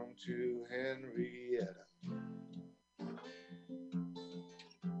down to Henrietta.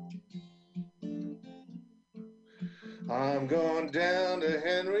 I'm going down to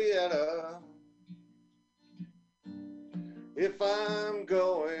Henrietta. If I'm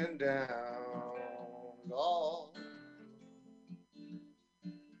going down at all.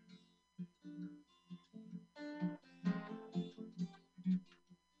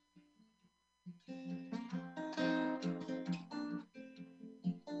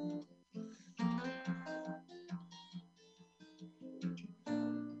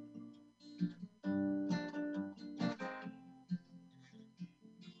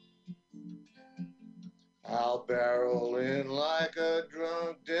 I'll barrel in like a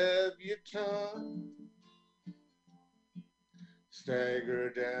drunk debutante, stagger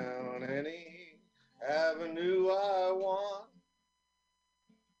down any avenue I want,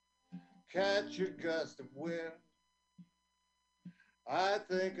 catch a gust of wind, I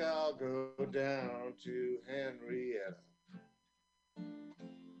think I'll go down to Henrietta.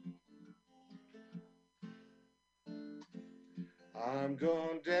 I'm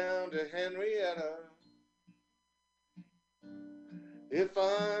going down to Henrietta. If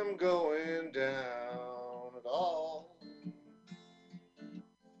I'm going down at all.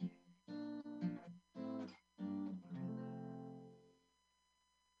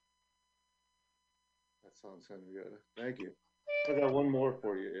 That song's Henrietta. Thank you. I got one more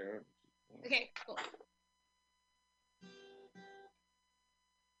for you, Aaron. Okay, cool.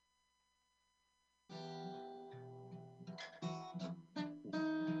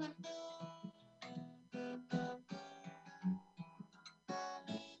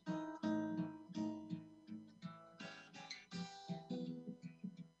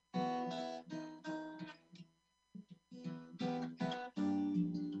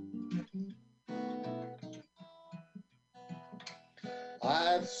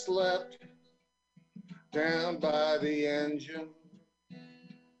 I've slept down by the engine.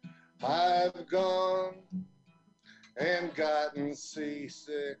 I've gone and gotten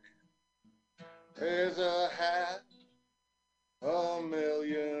seasick. There's a hat, a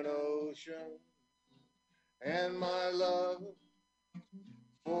million oceans, and my love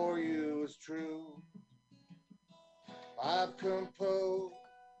for you is true. I've composed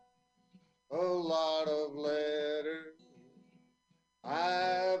a lot of letters.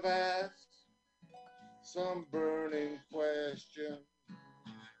 I've asked some burning questions.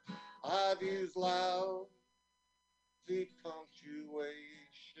 I've used lousy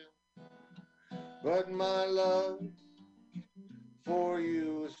punctuation, but my love for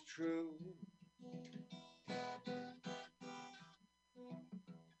you is true.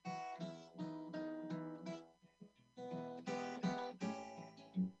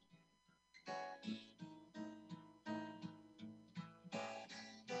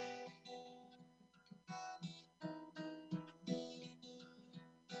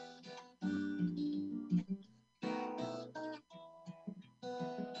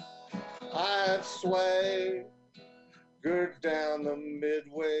 I've swaggered down the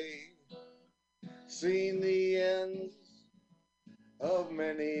midway, seen the ends of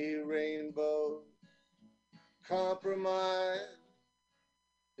many rainbows. Compromise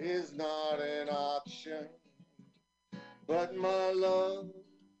is not an option, but my love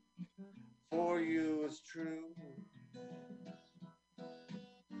for you is true.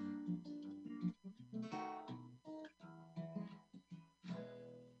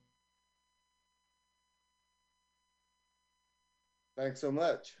 Thanks so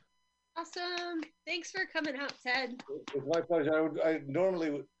much. Awesome. Thanks for coming out, Ted. It's my pleasure. I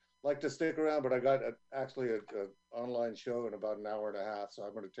normally would like to stick around, but I got actually an online show in about an hour and a half, so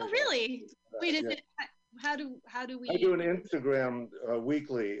I'm going to take. Oh, really? Wait, is yeah. it? How do we? I do an Instagram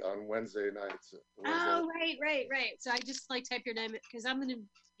weekly on Wednesday nights. Oh, right. So I just like type your name because I'm going to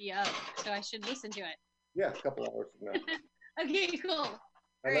be up, so I should listen to it. Yeah, a couple hours from now. Okay, cool.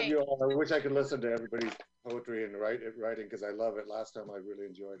 I love you all. I wish I could listen to everybody's poetry and writing because I love it. Last time I really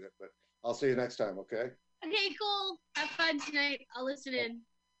enjoyed it, but I'll see you next time, okay? Okay, cool. Have fun tonight. I'll listen in.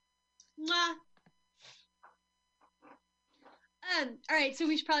 Mwah. All right, so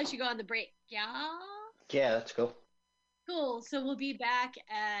we probably should go on the break. Yeah? Yeah, let's go. Cool. So we'll be back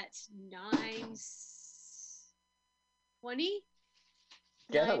at 9:20?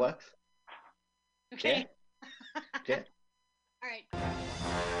 Yeah, that works. Okay. Yeah. All right.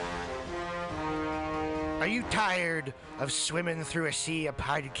 Are you tired of swimming through a sea of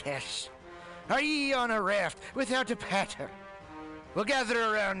podcasts? Are ye on a raft without a paddle? Well, gather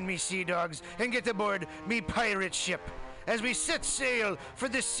around me, sea dogs, and get aboard me pirate ship as we set sail for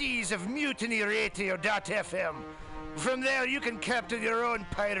the seas of MutinyRadio.fm. From there, you can captain your own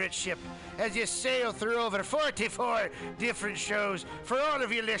pirate ship as you sail through over 44 different shows for all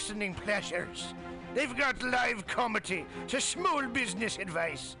of your listening pleasures. They've got live comedy to small business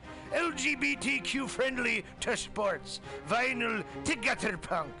advice, LGBTQ friendly to sports, vinyl to gutter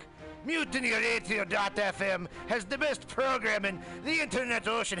punk. MutinyRadio.fm has the best programming the internet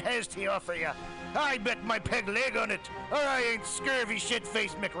ocean has to offer you. I bet my peg leg on it, or I ain't scurvy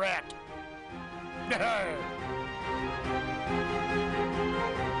shit-faced McRat.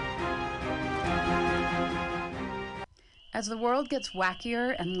 As the world gets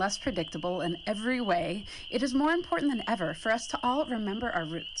wackier and less predictable in every way, it is more important than ever for us to all remember our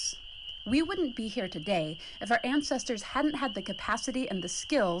roots. We wouldn't be here today if our ancestors hadn't had the capacity and the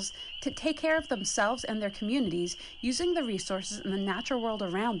skills to take care of themselves and their communities using the resources in the natural world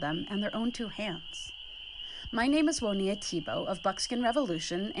around them and their own two hands. My name is Wonia Thibault of Buckskin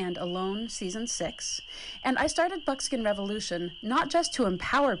Revolution and Alone Season 6, and I started Buckskin Revolution not just to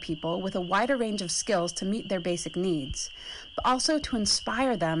empower people with a wider range of skills to meet their basic needs, but also to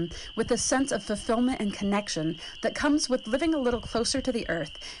inspire them with a sense of fulfillment and connection that comes with living a little closer to the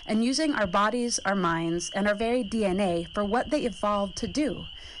earth and using our bodies, our minds, and our very DNA for what they evolved to do,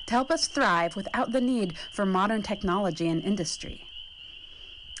 to help us thrive without the need for modern technology and industry.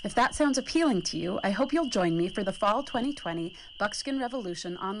 If that sounds appealing to you, I hope you'll join me for the Fall 2020 Buckskin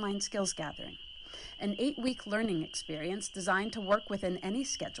Revolution Online Skills Gathering, an 8-week learning experience designed to work within any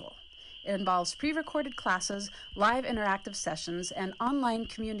schedule. It involves pre-recorded classes, live interactive sessions, and online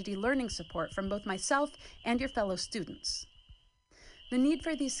community learning support from both myself and your fellow students. The need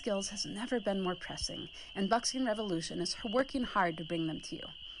for these skills has never been more pressing, and Buckskin Revolution is working hard to bring them to you.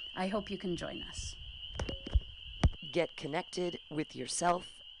 I hope you can join us. Get connected with yourself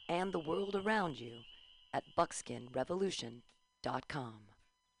and the world around you at buckskinrevolution.com.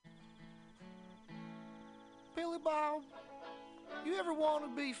 Billy Bob, you ever want to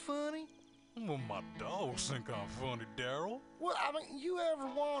be funny? Well, my dogs think I'm funny, Daryl. Well, I mean, you ever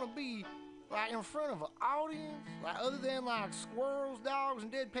want to be, like, in front of an audience? Like, other than, like, squirrels, dogs,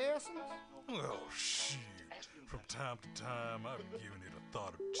 and dead peasants? Oh, shit. From time to time, I've given it a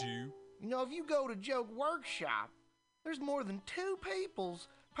thought or two. You know, if you go to Joke Workshop, there's more than 2 peoples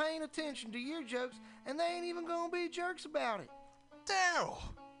paying attention to your jokes, and they ain't even gonna be jerks about it. Daryl,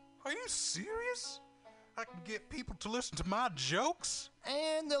 are you serious? I can get people to listen to my jokes?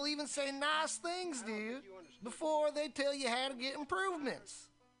 And they'll even say nice things, dude, before they tell you how to get improvements.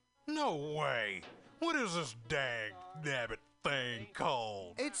 No way. What is this dag-nabbit thing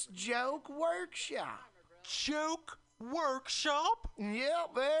called? It's Joke Workshop. Joke Workshop?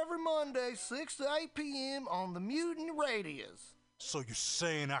 Yep, every Monday, 6 to 8 p.m. on the Mutiny Radios. So you're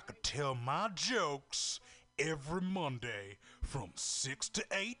saying I could tell my jokes every Monday from 6 to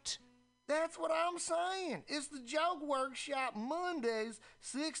 8? That's what I'm saying. It's the Joke Workshop Mondays,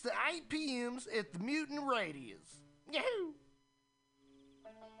 6 to 8 p.m. at the Mutiny Radios. Yahoo!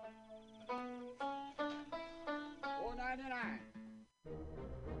 $4.99.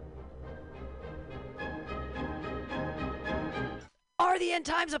 the end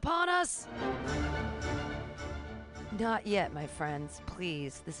times upon us? Not yet, my friends.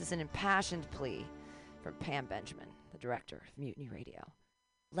 Please, this is an impassioned plea from Pam Benjamin, the director of Mutiny Radio.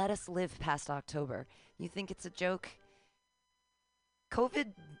 Let us live past October. You think it's a joke?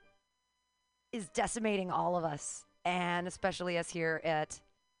 COVID is decimating all of us, and especially us here at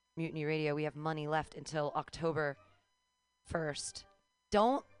Mutiny Radio. We have money left until October 1st.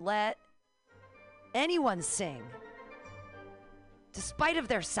 Don't let anyone sing, despite of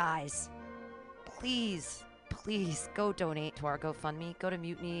their size. Please, please go donate to our GoFundMe. Go to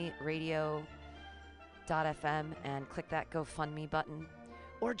MutinyRadio.fm and click that GoFundMe button.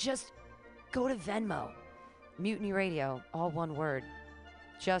 Or just go to Venmo. Mutiny Radio, all one word.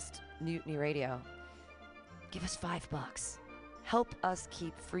 Just Mutiny Radio. Give us $5. Help us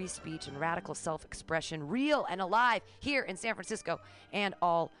keep free speech and radical self-expression real and alive here in San Francisco and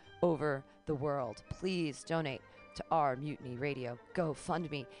all over the world. Please donate to our Mutiny Radio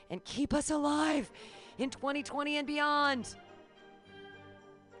GoFundMe and keep us alive in 2020 and beyond.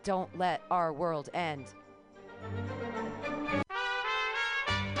 Don't let our world end.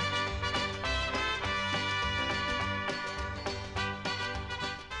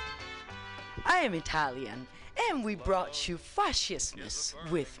 I am Italian, and we brought you fascismus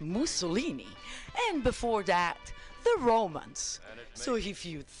with Mussolini, and before that, the Romans. So if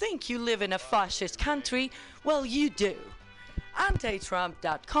you think you live in a fascist country, well, you do.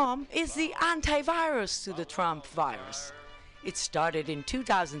 Antitrump.com is the antivirus to the Trump virus. It started in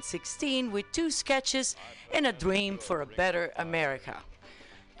 2016 with 2 sketches and a dream for a better America.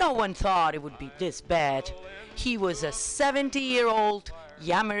 No one thought it would be this bad. He was a 70-year-old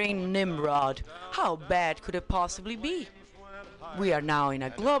yammering Nimrod. How bad could it possibly be? We are now in a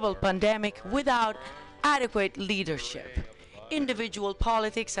global pandemic without adequate leadership. Individual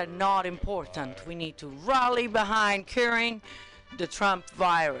politics are not important. We need to rally behind curing the Trump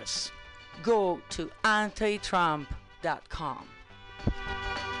virus. Go to antitrump.com.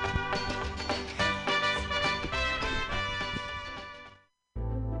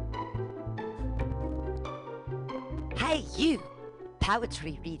 Hey, you,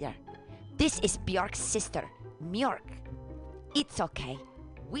 poetry reader. This is Bjork's sister, Mjork. It's okay.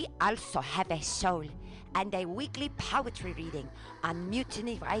 We also have a soul and a weekly poetry reading on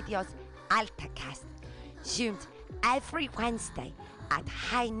Mutiny Radio's Alta-Cast, zoomed every Wednesday at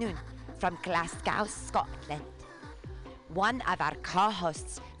high noon from Glasgow, Scotland. One of our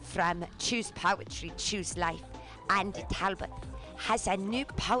co-hosts from Choose Poetry, Choose Life, Andy Talbot, has a new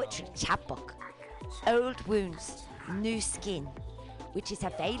poetry chapbook, Old Wounds, New Skin, which is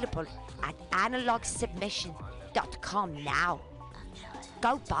available at analogsubmission.com now.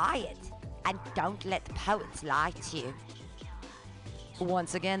 Go buy it and don't let the poets lie to you.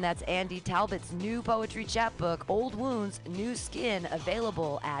 Once again, that's Andy Talbot's new poetry chapbook, Old Wounds, New Skin,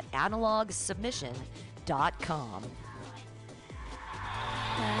 available at analogsubmission.com.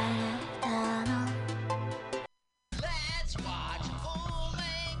 Let's watch a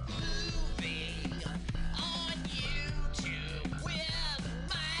full-length movie on YouTube with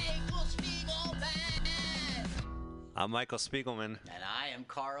Michael Spiegelman. I'm Michael Spiegelman. And I am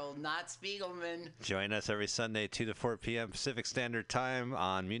Carl Not Spiegelman. Join us every Sunday, 2 to 4 p.m. Pacific Standard Time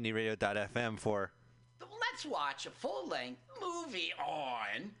on MutinyRadio.fm for Let's watch a full-length movie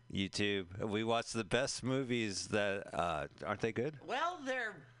on YouTube. We watch the best movies that, aren't they good? Well,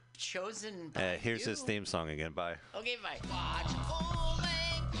 they're chosen by Here's you. his theme song again. Bye. Okay, bye. Watch a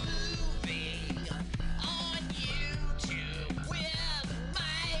full-length movie on YouTube with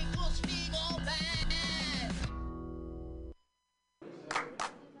Michael Spiegelman.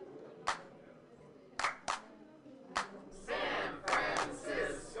 San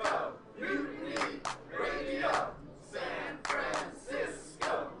Francisco Mutiny Radio. San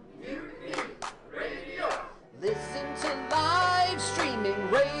Francisco Mutiny Radio. Listen to live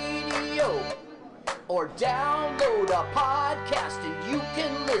streaming radio or download a podcast and you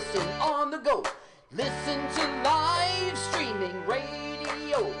can listen on the go. Listen to live streaming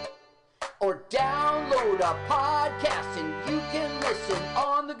radio or download a podcast and you can listen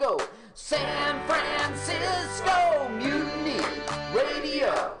on the go. San Francisco Mutiny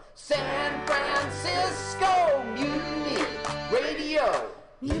Radio. San Francisco Mutiny Radio.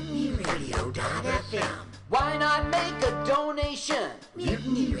 MutinyRadio.fm. Why not make a donation?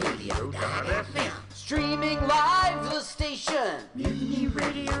 MutinyRadio.fm. Streaming live the station.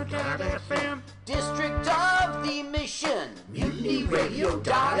 MutinyRadio.fm. District of the Mission.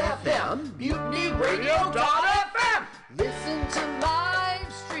 MutinyRadio.fm. MutinyRadio.fm. Listen to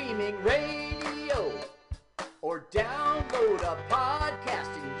live streaming radio or download a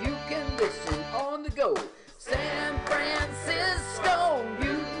podcast and you can listen on the go. San Francisco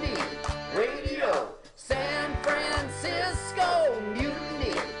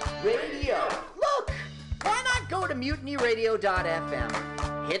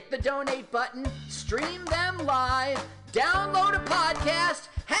MutinyRadio.fm. Hit the donate button, stream them live, download a podcast,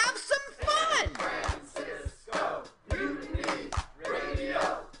 have some fun! Francisco, Mutiny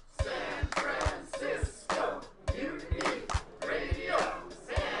Radio. San Francisco, Mutiny Radio.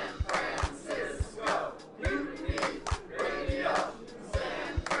 San Francisco, Mutiny Radio.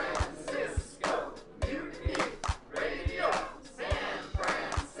 San Francisco, Mutiny Radio. San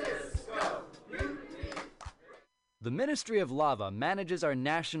Francisco, Mutiny. The Ministry of Lava manages our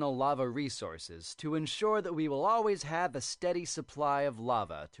national lava resources to ensure that we will always have a steady supply of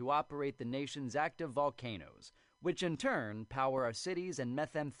lava to operate the nation's active volcanoes, which in turn power our cities and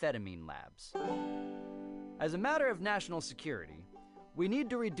methamphetamine labs. As a matter of national security, we need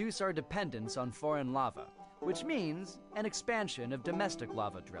to reduce our dependence on foreign lava, which means an expansion of domestic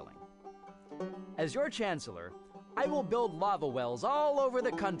lava drilling. As your chancellor, I will build lava wells all over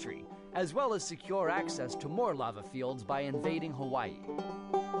the country, as well as secure access to more lava fields by invading Hawaii.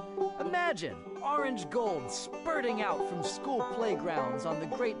 Imagine orange gold spurting out from school playgrounds on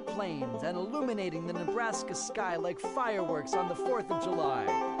the Great Plains and illuminating the Nebraska sky like fireworks on the 4th of July.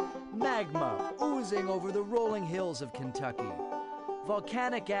 Magma oozing over the rolling hills of Kentucky.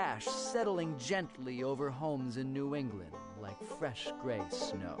 Volcanic ash settling gently over homes in New England like fresh gray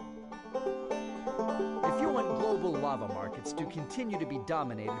snow. If you want global lava markets to continue to be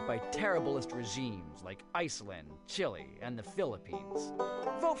dominated by terriblest regimes like Iceland, Chile, and the Philippines,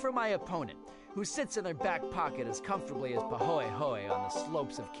 vote for my opponent, who sits in their back pocket as comfortably as Pahoehoe on the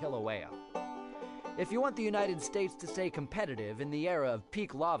slopes of Kilauea. If you want the United States to stay competitive in the era of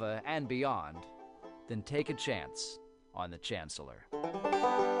peak lava and beyond, then take a chance on the Chancellor.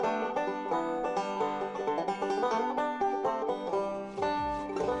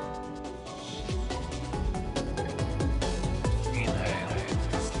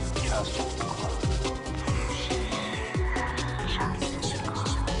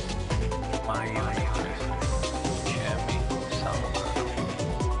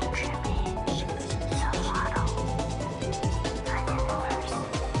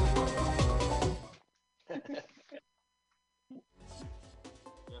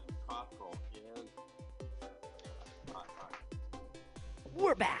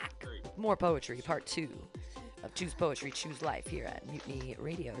 We're back. More poetry, part 2 of Choose Poetry, Choose Life here at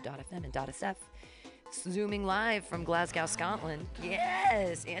MutinyRadio.fm and .sf. Zooming live from Glasgow, Scotland.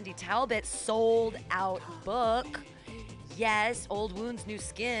 Yes, Andy Talbot, sold out book. Yes, Old Wounds, New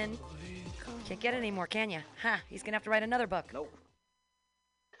Skin. Can't get it anymore, can you? Huh, he's going to have to write another book. Nope.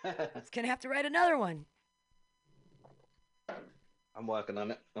 He's going to have to write another one. I'm working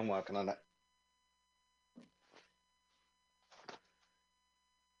on it.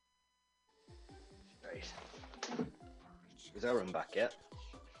 Right. Is Erin back yet?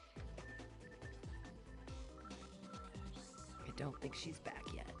 I don't think she's back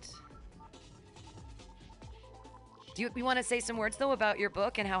yet. Do you want to say some words though about your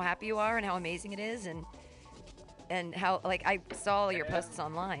book and how happy you are and how amazing it is and how, like, I saw your posts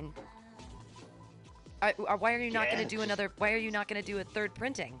online. Why are you not going to do another? Why are you not going to do a third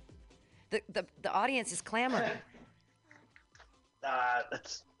printing? The audience is clamoring.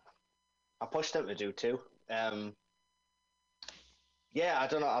 That's. I pushed them to do 2. Yeah, I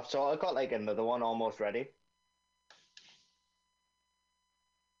don't know. I've sort of got like another one almost ready.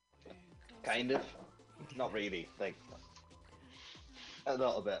 Kind of. Not really. Like a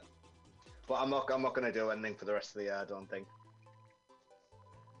little bit. But I'm not going to do anything for the rest of the year, I don't think.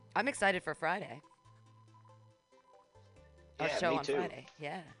 I'm excited for Friday. Our show me on too. Friday.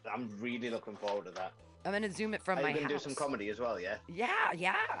 Yeah. I'm really looking forward to that. I'm going to zoom it from Are my you house. going to do some comedy as well, yeah?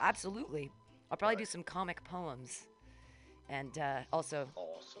 Yeah, absolutely. I'll probably do some comic poems, and also,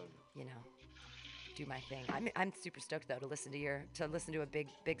 awesome. You know, do my thing. I'm super stoked though to listen to a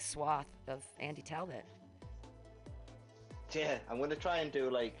big swath of Andy Talbot. Yeah, I'm gonna try and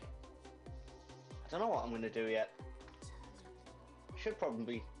do like, I don't know what I'm gonna do yet. Should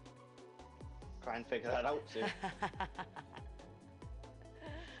probably try and figure that out soon.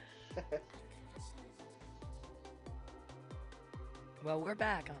 Well, we're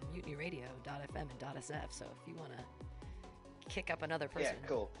back on MutinyRadio.fm and .sf, so if you want to kick up another person. Yeah,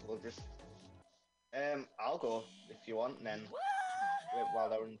 cool. We'll just, I'll go if you want, and then wait while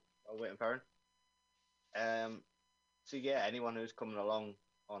they're waiting for Aaron. So yeah, anyone who's coming along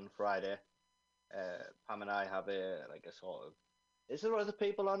on Friday, Pam and I have a sort of. Is there other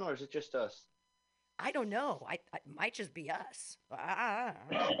people on, or is it just us? I don't know. I might just be us. I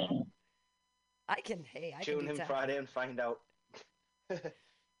can Tune in down. Friday and find out.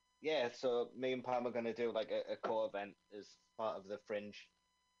 Yeah, so me and Pam are going to do like a co-event as part of the Fringe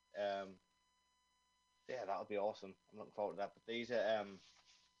Yeah, that'll be awesome. I'm looking forward to that. But these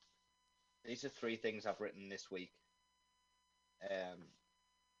are three things I've written this week.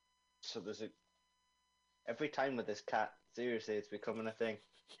 So there's every time with this cat, seriously, it's becoming a thing.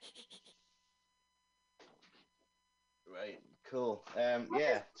 Right, cool.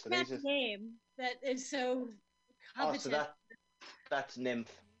 Yeah. So That's these are. name that is so Oh, so covetous. that's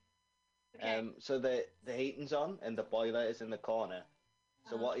nymph. Okay. So the heating's on and the boiler is in the corner.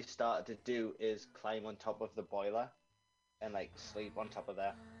 So what he started to do is climb on top of the boiler and like sleep on top of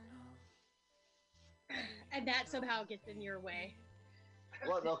that. And that somehow gets in your way.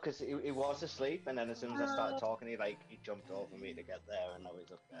 Well, no, because he was asleep, and then as soon as I started talking, he jumped over me to get there, and now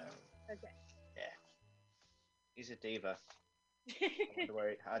he's up there. Okay. Yeah, he's a diva.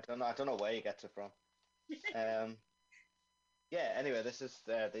 I don't know where he gets it from. Yeah. Anyway,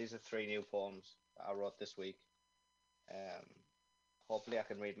 these are three new poems that I wrote this week. Hopefully, I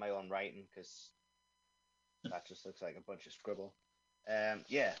can read my own writing because that just looks like a bunch of scribble.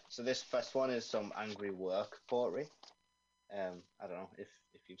 Yeah. So this first one is some angry work poetry. I don't know if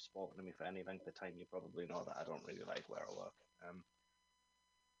you've spoken to me for any length of time, you probably know that I don't really like where I work.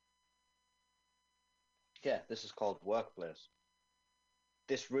 Yeah, this is called Workplace.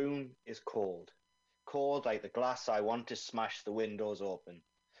 This room is cold. Cold like the glass I want to smash the windows open,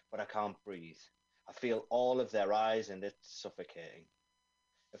 but I can't breathe. I feel all of their eyes and it's suffocating.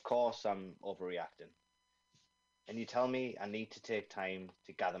 Of course, I'm overreacting. And you tell me I need to take time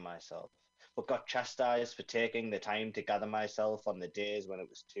to gather myself, but got chastised for taking the time to gather myself on the days when it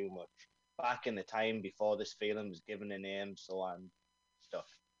was too much. Back in the time before this feeling was given a name, so I'm stuck.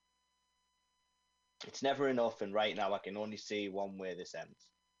 It's never enough, and right now I can only see one way this ends.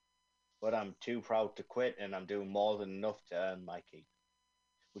 But I'm too proud to quit, and I'm doing more than enough to earn my keep,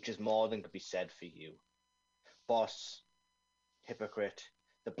 which is more than could be said for you. Boss, hypocrite,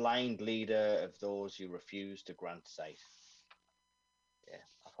 the blind leader of those you refuse to grant sight. Yeah,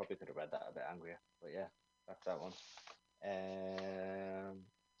 I probably could have read that a bit angrier, but yeah, that's that one.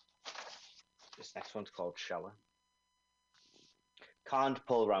 This next one's called Shower. Can't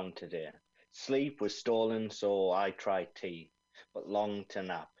pull round today. Sleep was stolen, so I tried tea, but longed to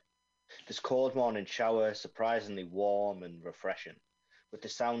nap. This cold morning shower, surprisingly warm and refreshing. With the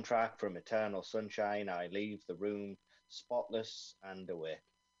soundtrack from Eternal Sunshine, I leave the room spotless and awake.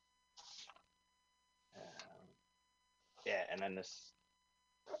 Yeah, and then this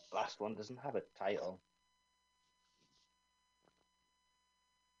last one doesn't have a title.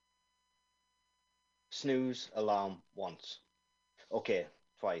 Snooze alarm once. Okay,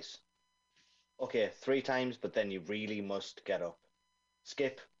 twice. Okay, 3 times, but then you really must get up.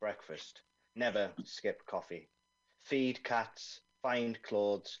 Skip breakfast. Never skip coffee. Feed cats, find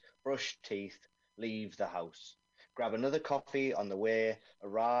clothes, brush teeth, leave the house. Grab another coffee on the way,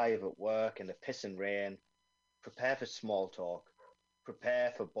 arrive at work in the piss and rain. Prepare for small talk.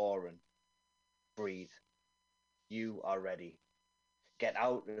 Prepare for boring. Breathe. You are ready. Get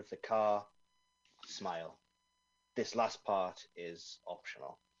out of the car. Smile. This last part is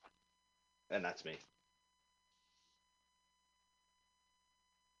optional. And that's me.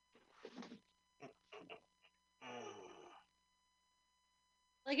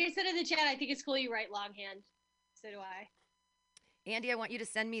 Like I said in the chat, I think it's cool you write longhand. So do I. Andy, I want you to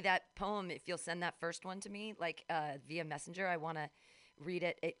send me that poem if you'll send that first one to me, like via Messenger. I want to read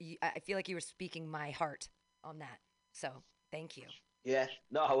it. I feel like you were speaking my heart on that. So thank you. Yeah,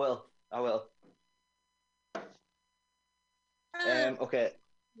 no, I will. Okay,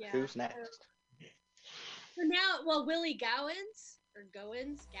 Yeah. who's next? So now, well, Willie Gowans, I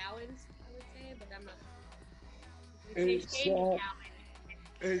would say, but I'm not.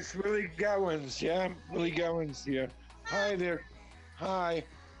 It's Willie Gowans, yeah? Willie Gowans here. Hi there. Hi.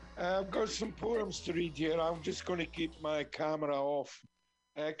 I've got some poems to read here. I'm just going to keep my camera off.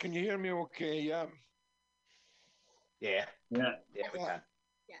 Can you hear me okay? Yeah? Yeah. Yeah. Yeah, we can.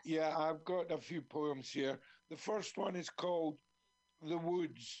 Yeah, I've got a few poems here. The first one is called The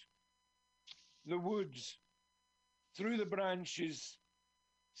Woods. The woods. Through the branches,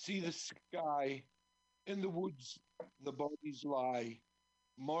 see the sky. In the woods, the bodies lie.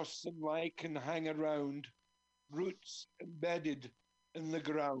 Moss and lichen hang around, roots embedded in the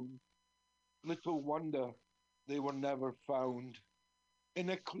ground. Little wonder they were never found. In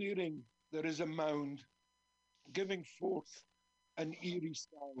a clearing, there is a mound, giving forth an eerie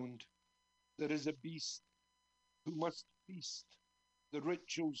sound. There is a beast who must feast. The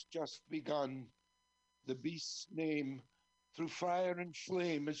ritual's just begun. The beast's name through fire and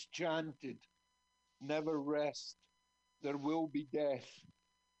flame is chanted. Never rest. There will be death.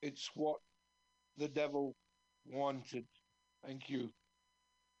 It's what the devil wanted. Thank you.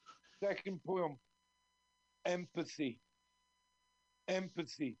 Second poem. Empathy.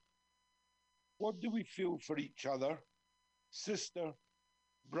 Empathy. What do we feel for each other? Sister,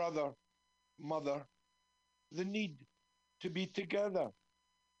 brother, mother. The need to be together.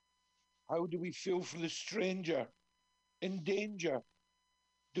 How do we feel for the stranger? In danger.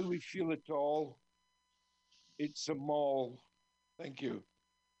 Do we feel it all? It's a mall. Thank you.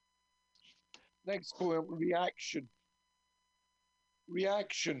 Next poem, reaction.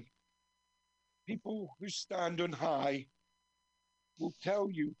 Reaction. People who stand on high will tell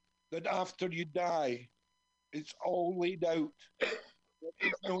you that after you die, it's all laid out. There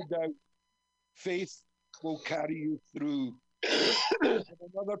is no doubt. Faith will carry you through. In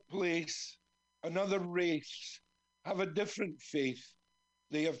another place, another race, have a different faith.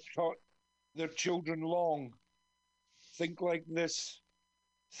 They have taught their children long. Think like this,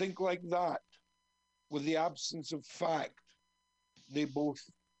 think like that. With the absence of fact, they both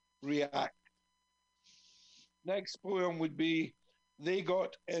react. Next poem would be They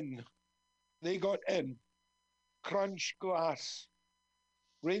Got In. They got in. Crunch glass,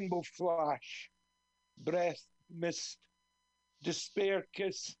 rainbow flash, breath mist, despair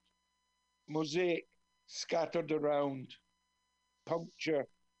kissed, mosaic scattered around, puncture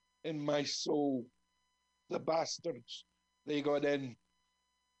in my soul. The bastards, they got in.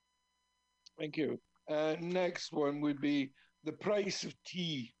 Thank you. Next one would be The Price of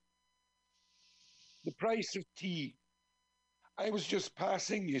Tea. The price of tea. I was just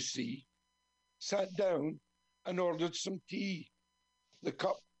passing, you see, sat down and ordered some tea. The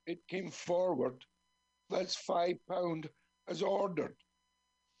cup, it came forward. That's £5 as ordered.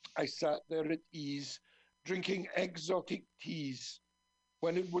 I sat there at ease, drinking exotic teas.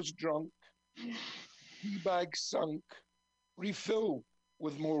 When it was drunk, tea bag sunk. Refill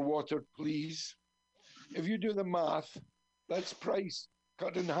with more water, please. If you do the math, that's price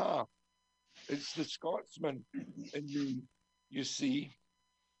cut in half. It's the Scotsman in me, you see.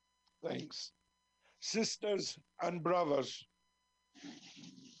 Thanks. Sisters and brothers.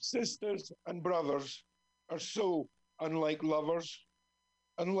 Sisters and brothers are so unlike lovers,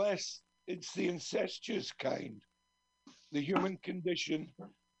 unless it's the incestuous kind. The human condition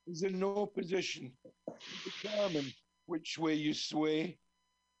is in no position to determine which way you sway.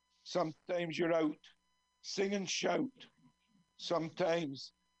 Sometimes you're out, sing and shout.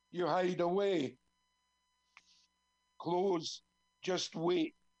 Sometimes you hide away. Close, just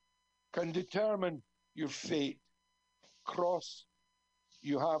wait, can determine your fate. Cross,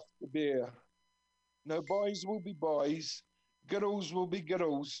 you have to bear. Now boys will be boys, girls will be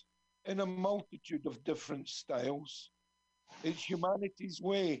girls, in a multitude of different styles. It's humanity's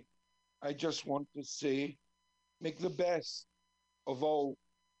way, I just want to say. Make the best of all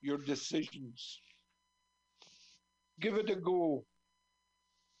your decisions. Give it a go.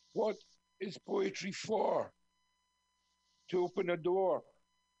 What is poetry for? To open a door,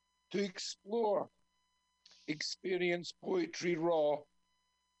 to explore, experience poetry raw,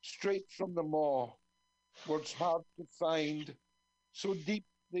 straight from the maw. Words hard to find, so deep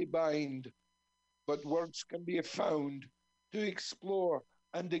they bind, but words can be found to explore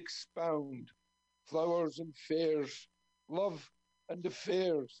and expound. Flowers and fairs, love and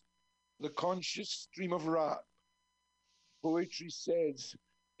affairs, the conscious stream of rap. Poetry says,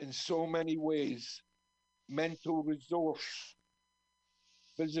 in so many ways, mental resource,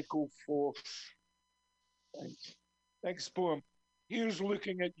 physical force. Thanks. Next poem. Here's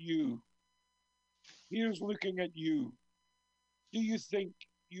looking at you. Here's looking at you. Do you think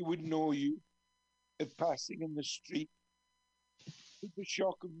you would know you if passing in the street? Would the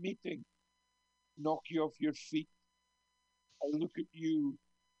shock of meeting knock you off your feet? I look at you.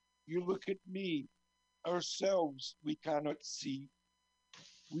 You look at me. Ourselves we cannot see.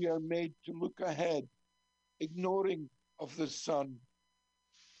 We are made to look ahead, ignoring of the sun.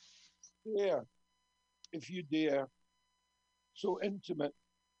 Stare, if you dare, so intimate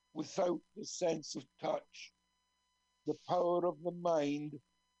without the sense of touch. The power of the mind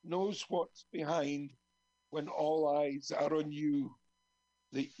knows what's behind when all eyes are on you.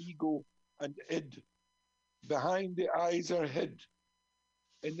 The ego and id. Behind the eyes are hid.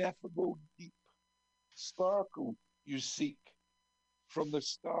 Ineffable deep. Sparkle you seek. From the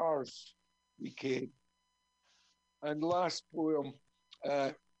stars we came. And last poem,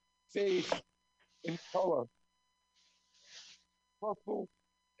 faith in color. Purple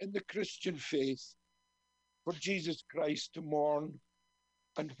in the Christian faith, for Jesus Christ to mourn,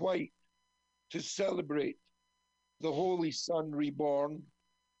 and white to celebrate the Holy Son reborn.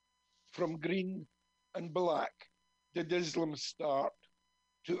 From green and black did Islam start,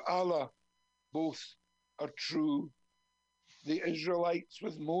 to Allah both are true. The Israelites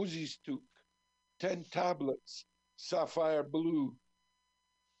with Moses took 10 tablets, sapphire blue,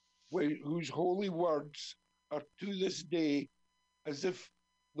 whose holy words are to this day as if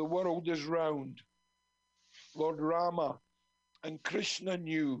the world is round. Lord Rama and Krishna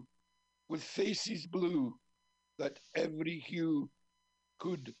knew, with faces blue, that every hue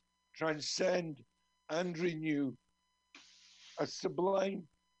could transcend and renew. A sublime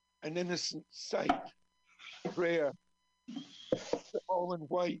and innocent sight, prayer, all in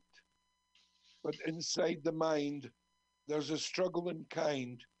white, but inside the mind, there's a struggle in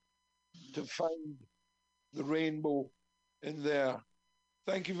kind to find the rainbow in there.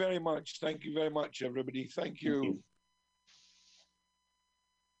 Thank you very much. Thank you very much, everybody. Thank you.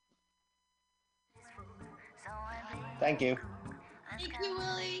 Thank you. Thank you,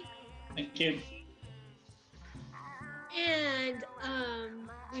 Willie. Thank you. And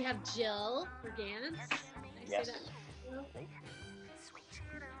we have Jill for Gans. Did I Yes. say that? Jill?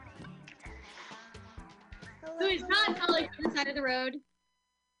 Hello, Who is not calling from the side of the road?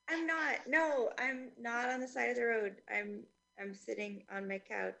 I'm not. No, I'm not on the side of the road. I'm sitting on my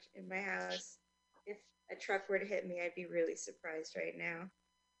couch in my house. If a truck were to hit me, I'd be really surprised right now.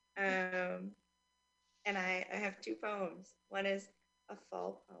 And I have two poems. One is a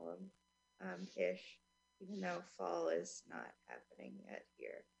fall poem, ish, even though fall is not happening yet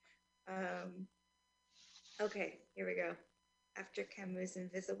here. Okay, here we go. After Camus'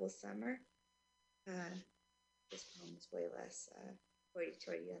 Invisible Summer, this poem is way less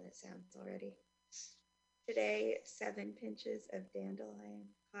hoity-toity than it sounds already. Today, 7 pinches of dandelion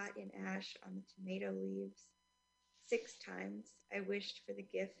caught in ash on the tomato leaves. 6 times I wished for the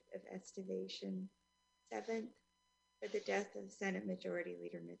gift of estivation. 7th, for the death of Senate Majority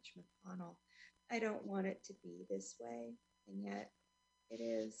Leader Mitch McConnell. I don't want it to be this way, and yet it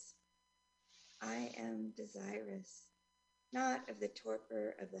is. I am desirous, not of the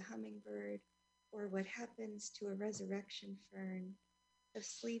torpor of the hummingbird or what happens to a resurrection fern, of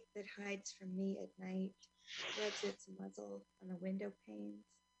sleep that hides from me at night, rubs its muzzle on the window panes.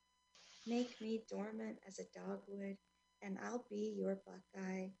 Make me dormant as a dogwood, and I'll be your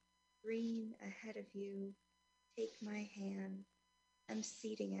buckeye, green ahead of you. Take my hand. I'm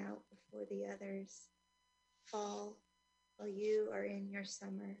seeding out before the others. Fall, while you are in your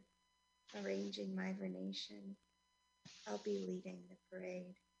summer, arranging my vernation. I'll be leading the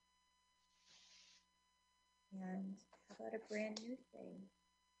parade. And how about a brand new thing?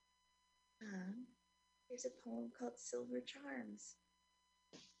 Here's a poem called Silver Charms.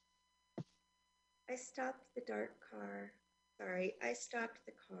 I stopped the car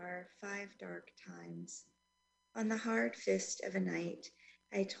 5 dark times. On the hard fist of a night,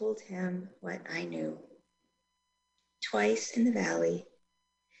 I told him what I knew. Twice in the valley,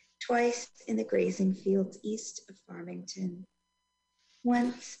 twice in the grazing fields east of Farmington,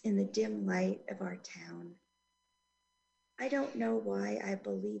 once in the dim light of our town. I don't know why I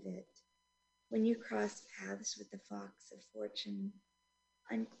believe it. When you cross paths with the fox of fortune,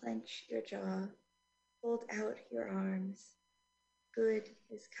 unclench your jaw, hold out your arms. Good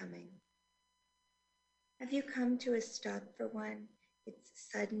is coming. Have you come to a stop for one? Its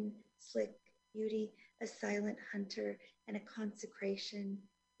sudden, slick beauty, a silent hunter, and a consecration.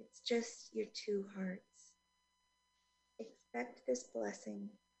 It's just your 2 hearts. Expect this blessing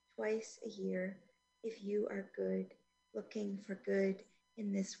twice a year if you are good, looking for good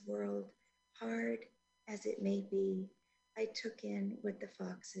in this world, hard as it may be. I took in what the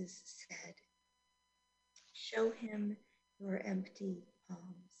foxes said. Show him your empty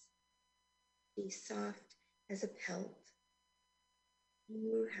palms. Be soft as a pelt.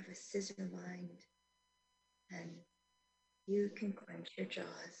 You have a scissor mind, and you can clench your jaws.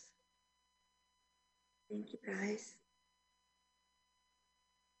 Thank you, guys.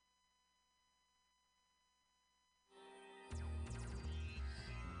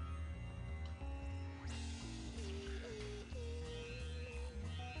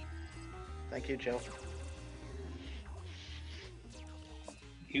 Thank you, Jill.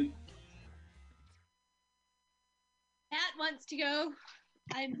 You. Pat wants to go.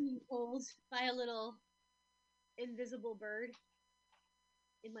 I'm being told by a little invisible bird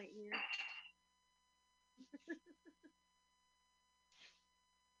in my ear.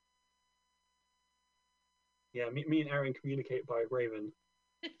 Yeah, me and Aaron communicate by raven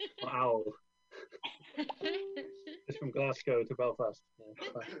or owl. It's from Glasgow to Belfast. Yeah.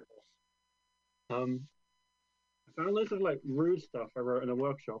 I found loads of like rude stuff I wrote in a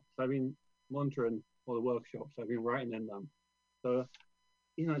workshop. So I've been monitoring all the workshops. I've been writing in them. So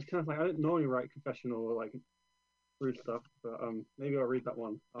it's kind of like I don't normally write confessional or like rude stuff, but maybe I'll read that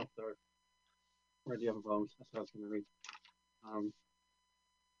one after I read the other poems. That's what I was going to read.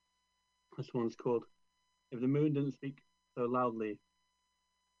 This one's called If the Moon Didn't Speak So Loudly.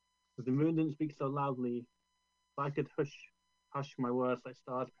 If the moon didn't speak so loudly, if I could hush my words like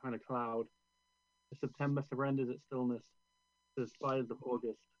stars behind a cloud, if September surrenders its stillness to the spiders of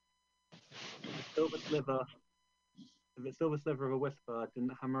August, if its silver sliver of a whisper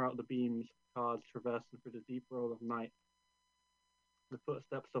didn't hammer out the beams of cars traversing through the deep roll of night, the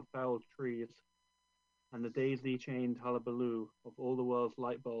footsteps of felled trees, and the daisy-chained hullabaloo of all the world's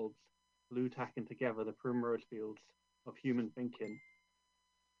light bulbs, blue tacking together the primrose fields of human thinking,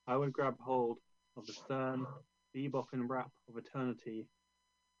 I would grab hold of the stern, bebopping rap of eternity,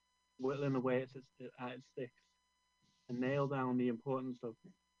 whittling away at its sticks, and nail down the importance of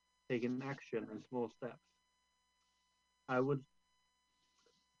taking action in small steps. I would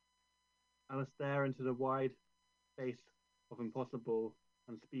stare into the wide face of impossible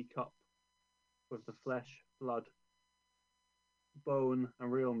and speak up with the flesh, blood, bone,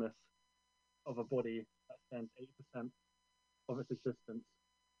 and realness of a body that spends 8% of its existence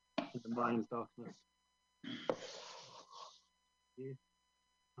in the mind's darkness. Yeah.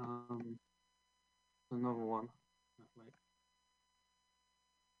 Another one.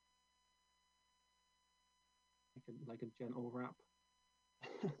 Like a gentle rap.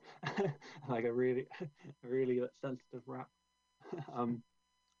 Like a really sensitive rap.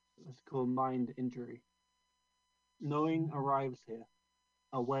 It's called Mind Injury. Knowing arrives here,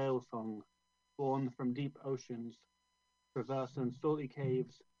 a whale song, born from deep oceans, traversing salty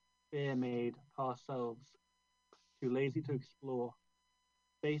caves, fear-made past selves, too lazy to explore.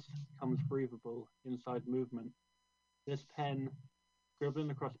 Space becomes breathable inside movement. This pen,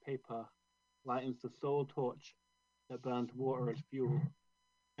 scribbling across paper, lightens the soul torch that burns water as fuel.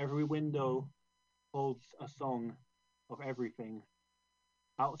 Every window holds a song of everything.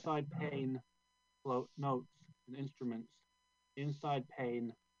 Outside pain float notes and instruments. Inside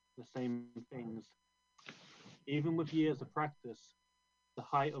pain, the same things. Even with years of practice, the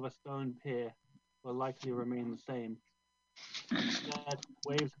height of a stone pier will likely remain the same. Instead,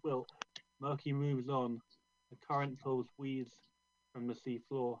 waves wilt, murky moves on, the current pulls weeds from the sea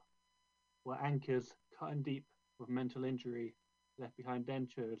floor, where anchors cutting deep with mental injury left behind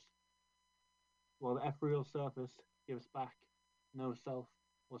dentures, while the ethereal surface gives back no self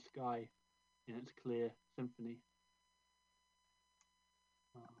or sky in its clear symphony.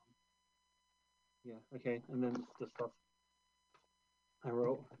 Yeah, okay, and then the stuff I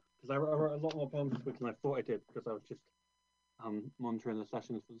wrote, because I wrote a lot more poems this week than I thought I did, because I was just monitoring the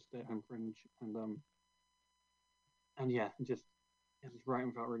sessions for the Stay at Home Fringe, and yeah, just writing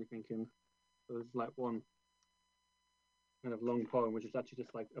without really thinking. So there's like one kind of long poem, which is actually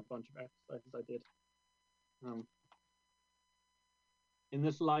just like a bunch of exercises I did. In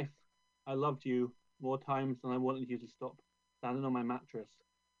this life, I loved you more times than I wanted you to stop standing on my mattress.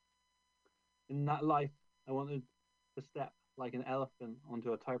 In that life, I wanted to step like an elephant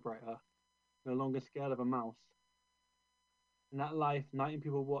onto a typewriter, no longer scared of a mouse. In that life, 90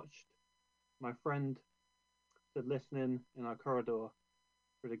 people watched. My friend stood listening in our corridor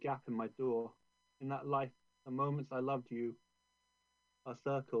through the gap in my door. In that life, the moments I loved you are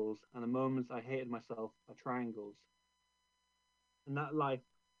circles, and the moments I hated myself are triangles. In that life,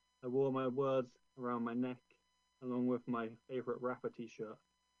 I wore my words around my neck, along with my favorite rapper t-shirt.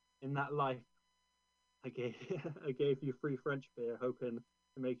 In that life, I gave you free French beer, hoping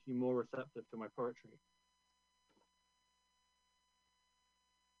to make you more receptive to my poetry.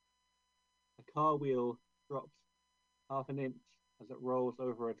 A car wheel drops half an inch as it rolls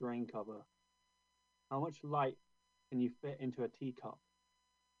over a drain cover. How much light can you fit into a teacup?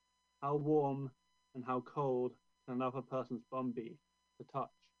 How warm and how cold can another person's bum be to touch?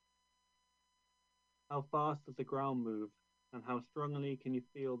 How fast does the ground move, and how strongly can you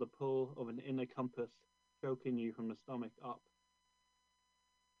feel the pull of an inner compass choking you from the stomach up?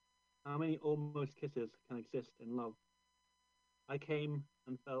 How many almost kisses can exist in love? I came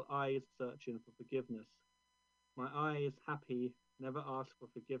and felt eyes searching for forgiveness. My eyes, happy, never ask for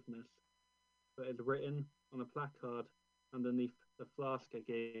forgiveness, but it's written on a placard underneath the flask I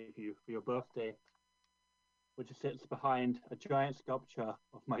gave you for your birthday, which sits behind a giant sculpture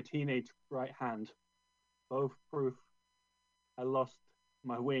of my teenage right hand, both proof I lost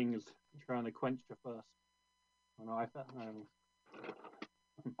my wings trying to quench your thirst. Oh no,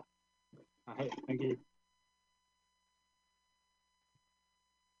 thank you.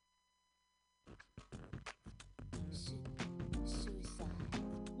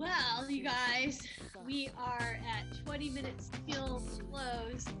 Well, you guys, we are at 20 minutes till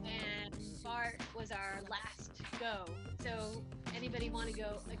close, and Bart was our last go. So, anybody want to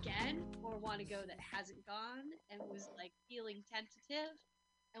go again, or want to go that hasn't gone and was like feeling tentative?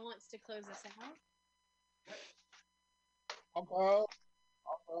 and wants to close us out. I'll go.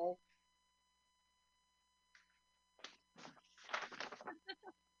 I'll go.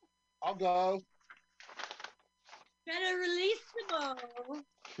 I'll go. Better release the bow.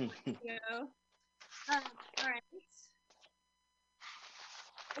 You know. All right.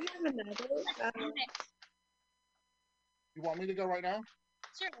 I have another. You want me to go right now?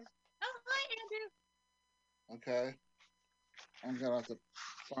 Sure. Oh, hi, Andrew. Okay. I'm gonna have to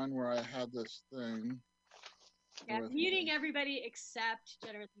find where I had this thing. Yeah, with muting me. everybody except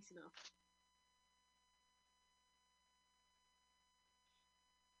Generalissimo.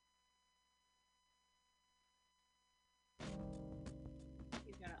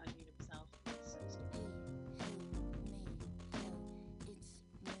 He's gotta unmute himself. So stupid.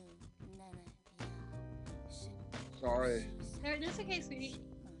 Sorry. No, that's okay, sweetie.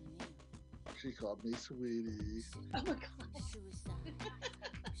 She called me sweetie. Oh my god.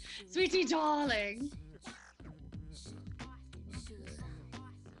 Sweetie darling.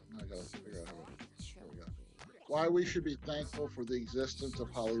 I gotta figure out how to. There we go. Why we should be thankful for the existence of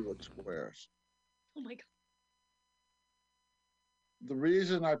Hollywood squares. Oh my god. The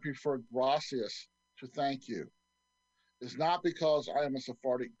reason I prefer gracias to thank you is not because I am a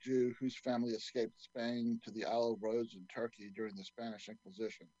Sephardic Jew whose family escaped Spain to the Isle of Rhodes in Turkey during the Spanish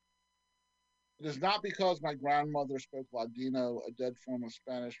Inquisition. It is not because my grandmother spoke Ladino, a dead form of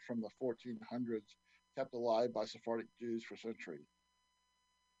Spanish from the 1400s, kept alive by Sephardic Jews for centuries.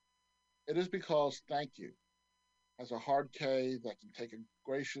 It is because thank you has a hard K that can take a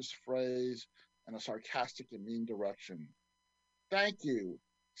gracious phrase and a sarcastic and mean direction. Thank you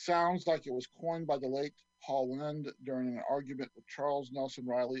sounds like it was coined by the late Paul Lynde during an argument with Charles Nelson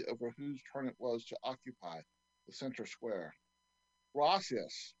Riley over whose turn it was to occupy the center square.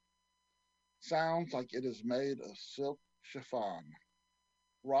 Gracias sounds like it is made of silk chiffon.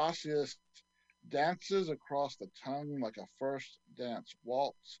 Gracias dances across the tongue like a first dance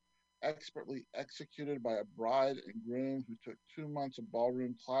waltz, expertly executed by a bride and groom who took 2 months of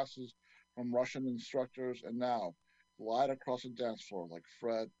ballroom classes from Russian instructors and now glide across a dance floor like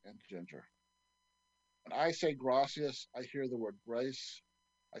Fred and Ginger. When I say gracias, I hear the word grace.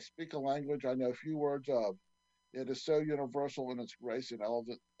 I speak a language I know few words of. It is so universal in its grace and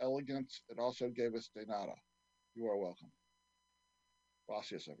elegance, it also gave us de nada. You are welcome.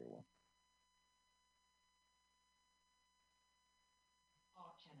 Gracias, everyone.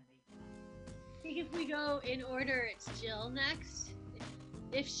 I think if we go in order, it's Jill next,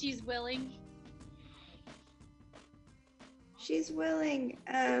 if she's willing. She's willing.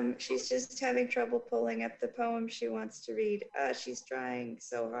 She's just having trouble pulling up the poem she wants to read. She's trying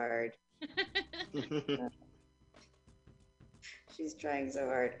so hard. She's trying so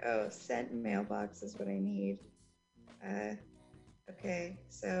hard. Oh, sent mailbox is what I need. Okay,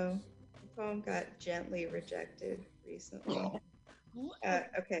 so the poem got gently rejected recently.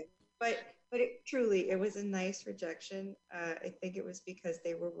 Okay, but it was a nice rejection. I think it was because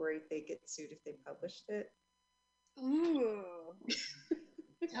they were worried they'd get sued if they published it. Ooh.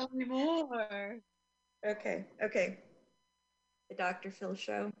 Tell me more. Okay. The Dr. Phil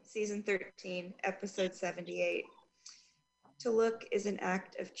Show, Season 13, Episode 78. To look is an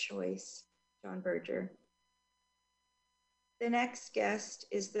act of choice. John Berger. The next guest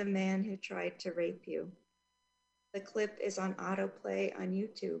is the man who tried to rape you. The clip is on autoplay on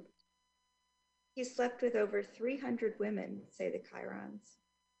YouTube. He slept with over 300 women, say the Chirons.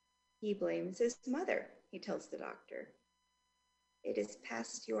 He blames his mother, he tells the doctor. It is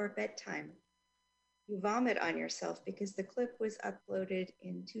past your bedtime. You vomit on yourself because the clip was uploaded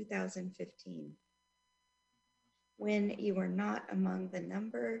in 2015. When you were not among the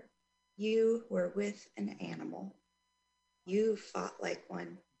number, you were with an animal. You fought like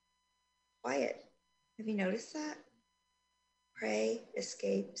one. Quiet. Have you noticed that? Prey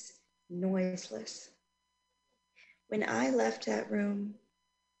escapes noiseless. When I left that room,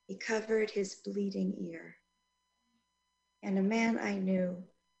 he covered his bleeding ear. And a man I knew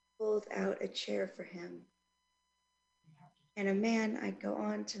pulled out a chair for him. And a man I'd go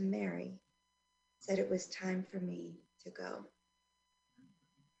on to marry said it was time for me to go.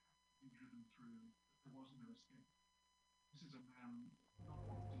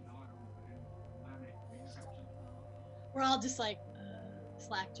 We're all just like,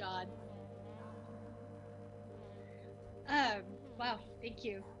 slack jawed. Wow, thank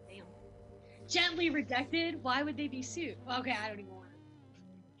you. Damn. Gently rejected? Why would they be sued? Okay, I don't even want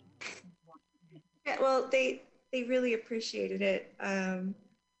to. Yeah, well, they really appreciated it.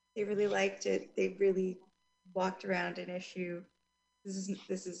 They really liked it. They really walked around an issue. This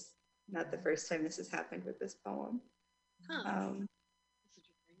is not the first time this has happened with this poem. Huh.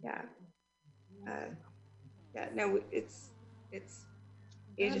 Yeah. Yeah. No, it's it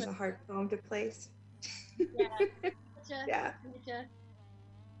is a hard poem to place. Yeah.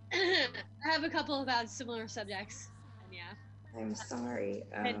 I have a couple about similar subjects, and yeah. I'm sorry.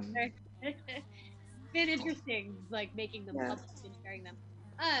 Been interesting, like making them Yeah. public and sharing them.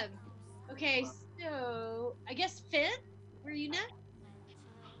 Okay, so I guess Finn, were you next?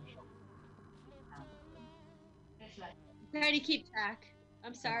 I'm trying to keep track.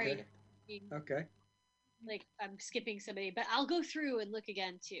 I'm sorry. Okay. Okay. Like I'm skipping somebody, but I'll go through and look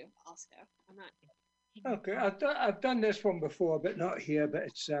again too. Also, I'm not. Okay, I've done this one before, but not here. But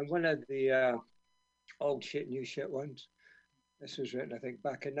it's one of the old shit, new shit ones. This was written, I think,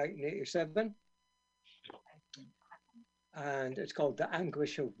 back in 1987, and it's called "The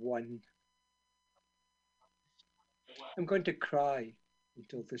Anguish of One." I'm going to cry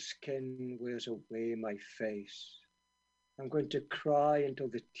until the skin wears away my face. I'm going to cry until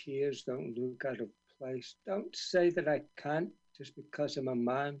the tears don't look out of place. Don't say that I can't just because I'm a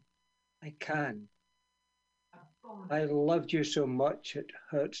man. I can. I loved you so much, it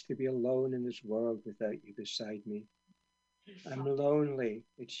hurts to be alone in this world without you beside me. I'm lonely.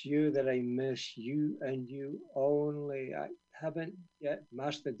 It's you that I miss, you and you only. I haven't yet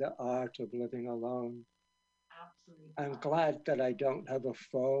mastered the art of living alone. I'm glad that I don't have a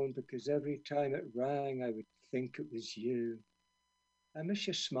phone because every time it rang, I would think it was you. I miss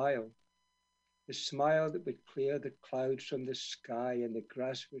your smile, the smile that would clear the clouds from the sky and the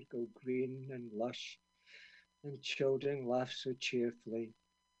grass would go green and lush and children laugh so cheerfully.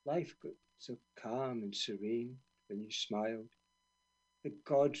 Life got so calm and serene when you smiled. The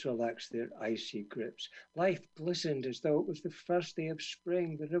gods relaxed their icy grips. Life glistened as though it was the first day of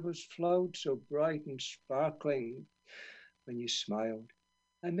spring. The rivers flowed so bright and sparkling when you smiled.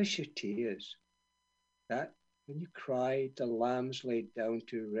 I miss your tears. That when you cried, the lambs laid down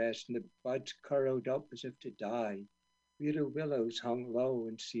to rest and the buds curled up as if to die. Weary willows hung low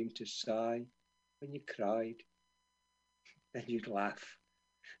and seemed to sigh when you cried. Then you'd laugh,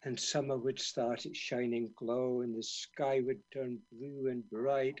 and summer would start its shining glow, and the sky would turn blue and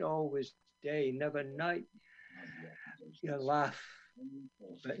bright, always day, never night. You laugh,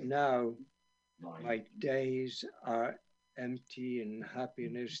 but now my days are empty, and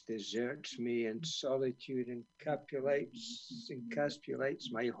happiness deserts me, and solitude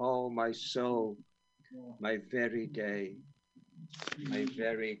encapsulates my whole, my soul, my very day, my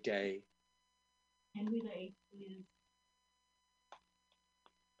very day. Henry VIII is.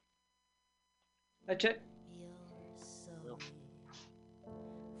 That's it.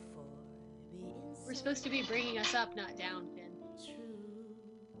 We're supposed to be bringing us up, not down, Finn. Just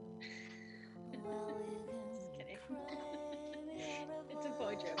kidding. It's a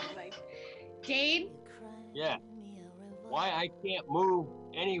poetry, everybody. Dane? Yeah. Why I can't move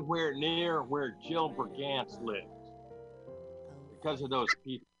anywhere near where Jill Brigance lives. Because of those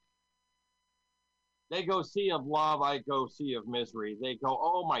people. They go sea of love, I go sea of misery. They go,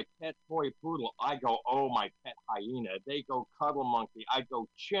 oh, my pet toy poodle. I go, oh, my pet hyena. They go cuddle monkey. I go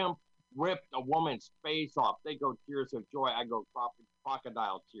chimp, ripped a woman's face off. They go tears of joy. I go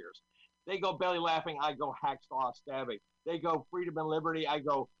crocodile tears. They go belly laughing. I go hacksaw stabbing. They go freedom and liberty. I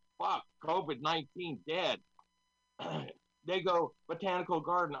go, fuck, COVID-19 dead. They go botanical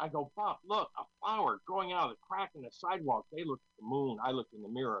garden. I go, fuck, look, a flower growing out of the crack in the sidewalk. They look at the moon. I look in the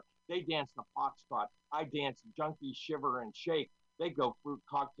mirror. They dance the foxtrot. I dance junkie, shiver, and shake. They go fruit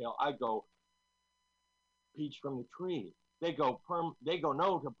cocktail. I go peach from the tree. They go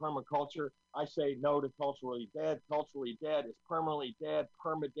no to permaculture. I say no to culturally dead. Culturally dead is permanently dead.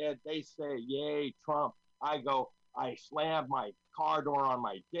 Perma-dead. They say yay Trump. I slam my car door on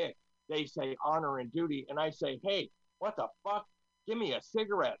my dick. They say honor and duty, and I say, hey, what the fuck? Give me a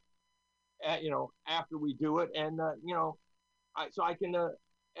cigarette. After we do it, and so I can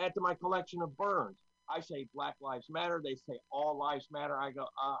add to my collection of burns. I say Black Lives Matter. They say all lives matter. I go,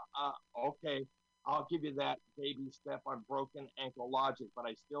 okay, I'll give you that baby step on broken ankle logic, but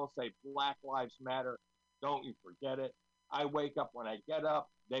I still say Black Lives Matter. Don't you forget it. I wake up when I get up.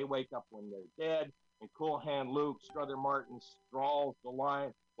 They wake up when they're dead. And Cool Hand Luke, Strother Martin, straws the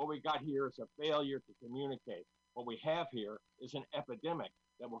line. What we got here is a failure to communicate. What we have here is an epidemic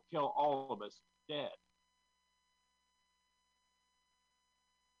that will kill all of us dead.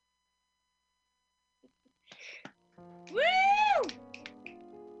 Woo!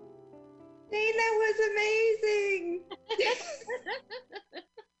 Dane, that was amazing.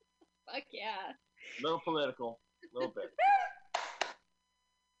 Fuck yeah. A little political, a little bit.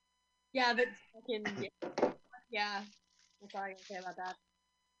 Yeah, but fucking yeah. That's all I can say about that.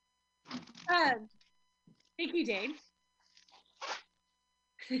 Thank you, Dane.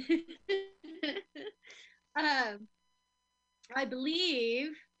 I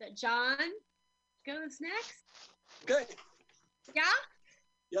believe that John goes next. Okay. Yeah?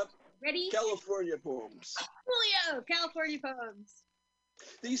 Yep. Ready? California poems. Julio, California poems.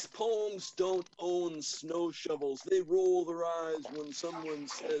 These poems don't own snow shovels. They roll their eyes when someone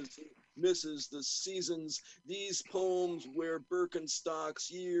says he misses the seasons. These poems wear Birkenstocks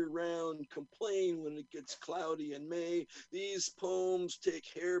year round, complain when it gets cloudy in May. These poems take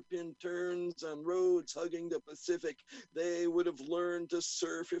hairpin turns on roads hugging the Pacific. They would have learned to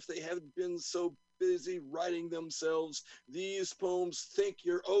surf if they hadn't been so busy writing themselves. These poems think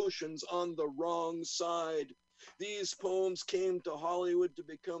your ocean's on the wrong side. These poems came to Hollywood to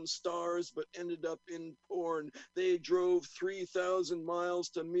become stars, but ended up in porn. They drove 3,000 miles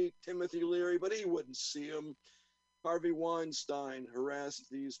to meet Timothy Leary, but he wouldn't see him. Harvey Weinstein harassed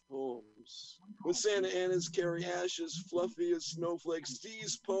these poems. With Santa Ana's carry ashes fluffy as snowflakes,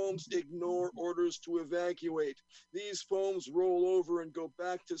 these poems ignore orders to evacuate. These poems roll over and go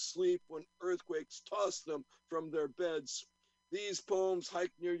back to sleep when earthquakes toss them from their beds. These poems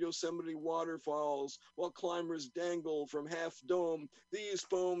hike near Yosemite waterfalls while climbers dangle from Half Dome. These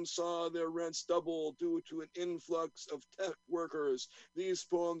poems saw their rents double due to an influx of tech workers. These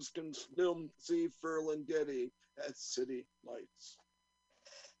poems can still see Ferlinghetti at city lights.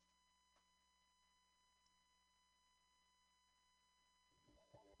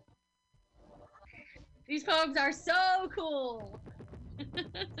 These poems are so cool.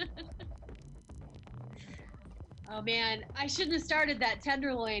 Oh man, I shouldn't have started that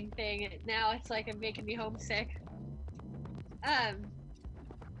tenderloin thing. Now it's like I'm making me homesick. I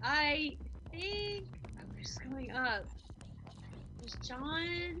think I'm just going up. There's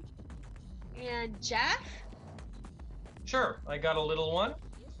John and Jeff. Sure, I got a little one.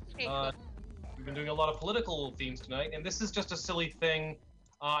 Okay, cool. We've been doing a lot of political themes tonight, and this is just a silly thing.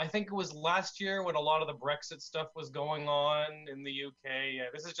 I think it was last year when a lot of the Brexit stuff was going on in the UK. Yeah,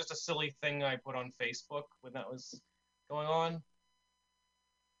 this is just a silly thing I put on Facebook when that was going on.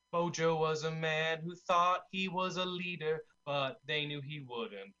 Bojo was a man who thought he was a leader, but they knew he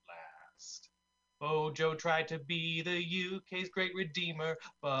wouldn't last. Bojo tried to be the UK's great redeemer,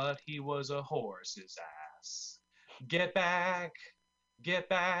 but he was a horse's ass. Get back,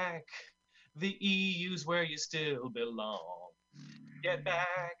 the EU's where you still belong. Get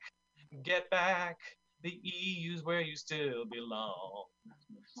back, the EU's where you still belong.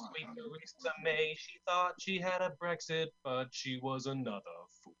 Sweet Theresa May, she thought she had a Brexit, but she was another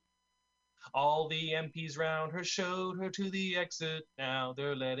fool. All the MPs round her showed her to the exit, now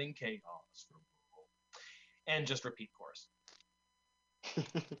they're letting chaos rule. And just repeat chorus.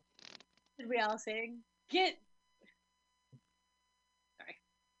 Did we all sing? Sorry.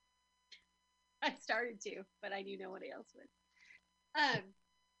 I started to, but I knew nobody else would.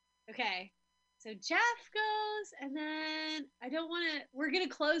 Okay. So Jeff goes, and then we're going to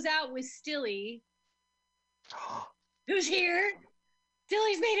close out with Stilly. Who's here?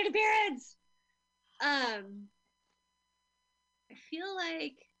 Stilly's made an appearance. I feel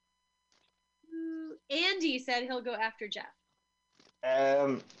like Andy said he'll go after Jeff.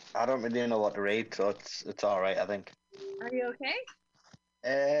 I don't really know what to read, so it's all right, I think. Are you okay?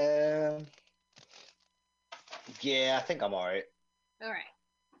 Yeah, I think I'm all right. All right.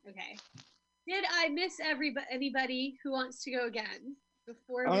 Okay. Did I miss anybody who wants to go again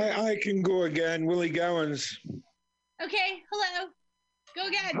before? I can go again. Willie Gowans. Okay. Hello. Go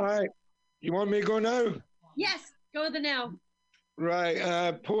again. Hi. You want me to go now? Yes. Go with the now.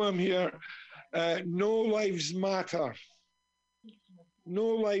 Right. Poem here. No lives matter. No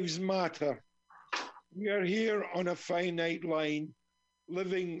lives matter. We are here on a finite line,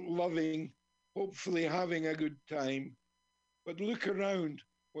 living, loving, hopefully having a good time. But look around.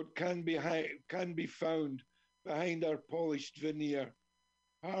 What can be found behind our polished veneer.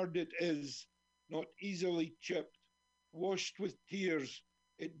 Hard it is, not easily chipped. Washed with tears,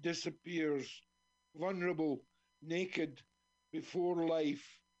 it disappears. Vulnerable, naked, before life.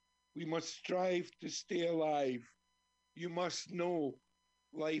 We must strive to stay alive. You must know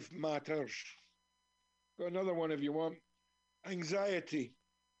life matters. Got another one if you want. Anxiety.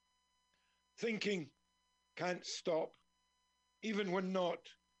 Thinking can't stop, even when not.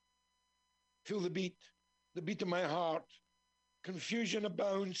 Feel the beat of my heart. Confusion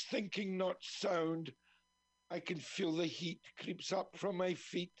abounds, thinking not sound. I can feel the heat creeps up from my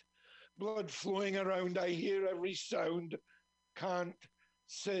feet. Blood flowing around, I hear every sound. Can't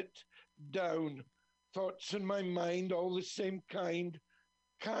sit down. Thoughts in my mind, all the same kind.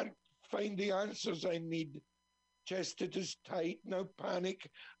 Can't find the answers I need. Chested is tight, now panic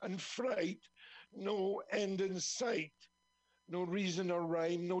and fright. No end in sight. no reason or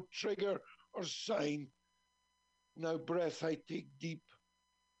rhyme, no trigger or sign. Now breath I take deep,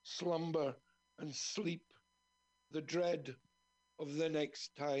 slumber and sleep, the dread of the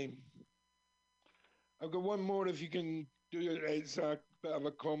next time. I've got one more if you can do it. It's a bit of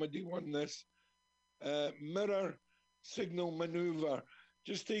a comedy one, this. Mirror signal maneuver.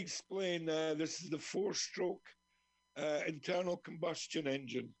 Just to explain, this is the 4-stroke internal combustion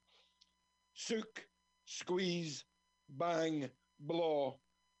engine. Sook, squeeze, bang, blow.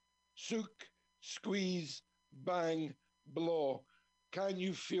 Sook, squeeze, bang, blow. Can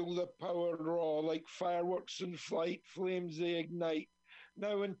you feel the power raw, like fireworks in flight, flames they ignite?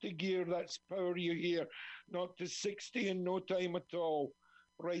 Now into gear, that's power you hear. Not to 60 in no time at all.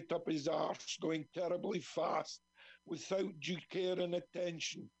 Right up his arse, going terribly fast, without due care and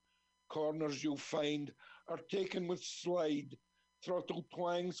attention. Corners you'll find are taken with slide. Throttle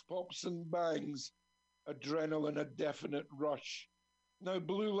twangs, pops and bangs. Adrenaline a definite rush. Now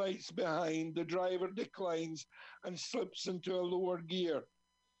blue lights behind, the driver declines and slips into a lower gear.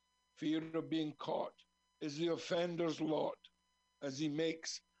 Fear of being caught is the offender's lot as he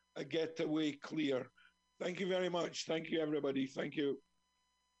makes a getaway clear. Thank you very much. Thank you, everybody. Thank you.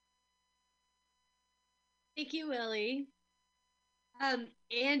 Thank you, Willie.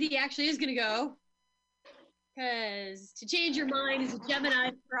 Andy actually is going to go because to change your mind is a Gemini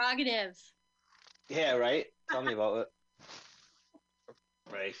prerogative. Yeah, right. Tell me about it.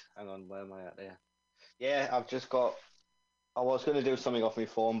 Right, hang on, where am I at there? Yeah, I've just got. I was going to do something off my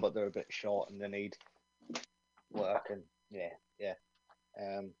phone, but they're a bit short and they need work. And yeah.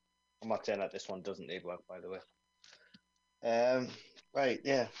 I'm not saying that this one doesn't need work, by the way. Right,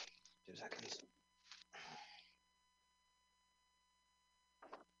 yeah. 2 seconds.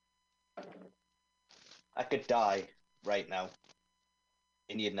 I could die right now,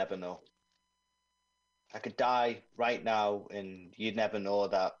 and you'd never know. I could die right now, and you'd never know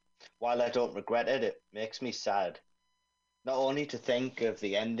that. While I don't regret it, it makes me sad. Not only to think of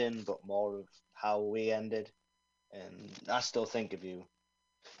the ending, but more of how we ended. And I still think of you.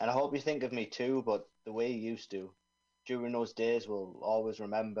 And I hope you think of me too, but the way you used to. During those days, we'll always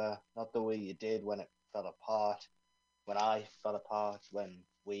remember, not the way you did when it fell apart, when I fell apart, when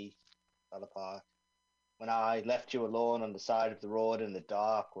we fell apart, when I left you alone on the side of the road in the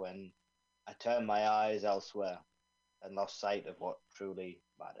dark, when I turned my eyes elsewhere and lost sight of what truly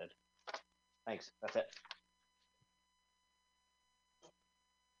mattered. Thanks, that's it.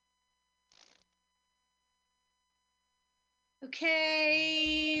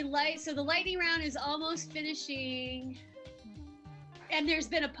 Okay, so the lightning round is almost finishing. And there's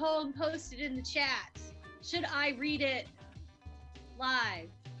been a poem posted in the chat. Should I read it live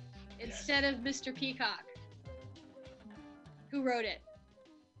instead of Mr. Peacock? Who wrote it?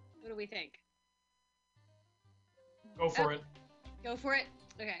 What do we think? Go for it. Go for it?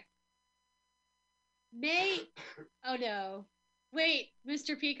 Okay. Oh no. Wait,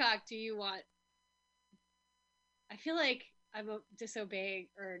 Mr. Peacock, do you want? I feel like I'm disobeying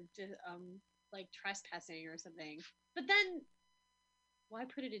or like trespassing or something. But then, why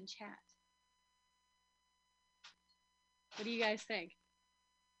put it in chat? What do you guys think?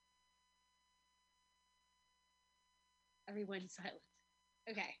 Everyone's silent.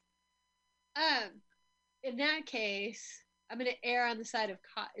 Okay. In that case, I'm going to err on the side of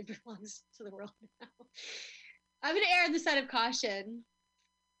caution. It belongs to the world now. I'm going to err on the side of caution,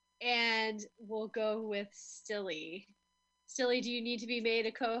 and we'll go with Stilly. Stilly, do you need to be made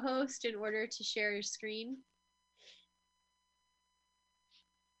a co-host in order to share your screen?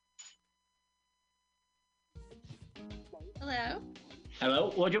 Hello?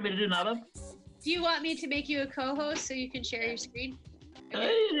 Hello, what do you want me to do now, then? Do you want me to make you a co-host so you can share your screen?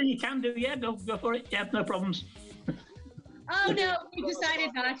 You can do, yeah, go for it. Yeah, no problems. Oh no, you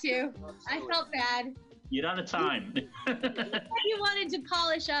decided not to. I felt bad. You're out of time. You wanted to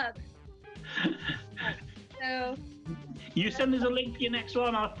polish up. So. You send us a link for your next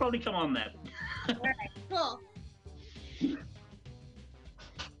one, I'll probably come on then. All right, cool.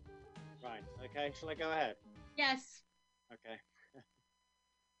 Right, okay, shall I go ahead? Yes. Okay.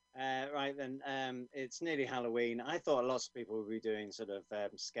 Right then, it's nearly Halloween. I thought lots of people would be doing sort of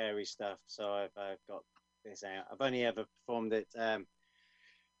scary stuff, so I've got this out. I've only ever performed it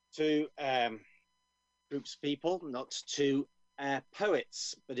to groups of people, not to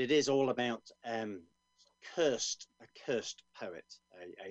poets, but it is all about a cursed poet, a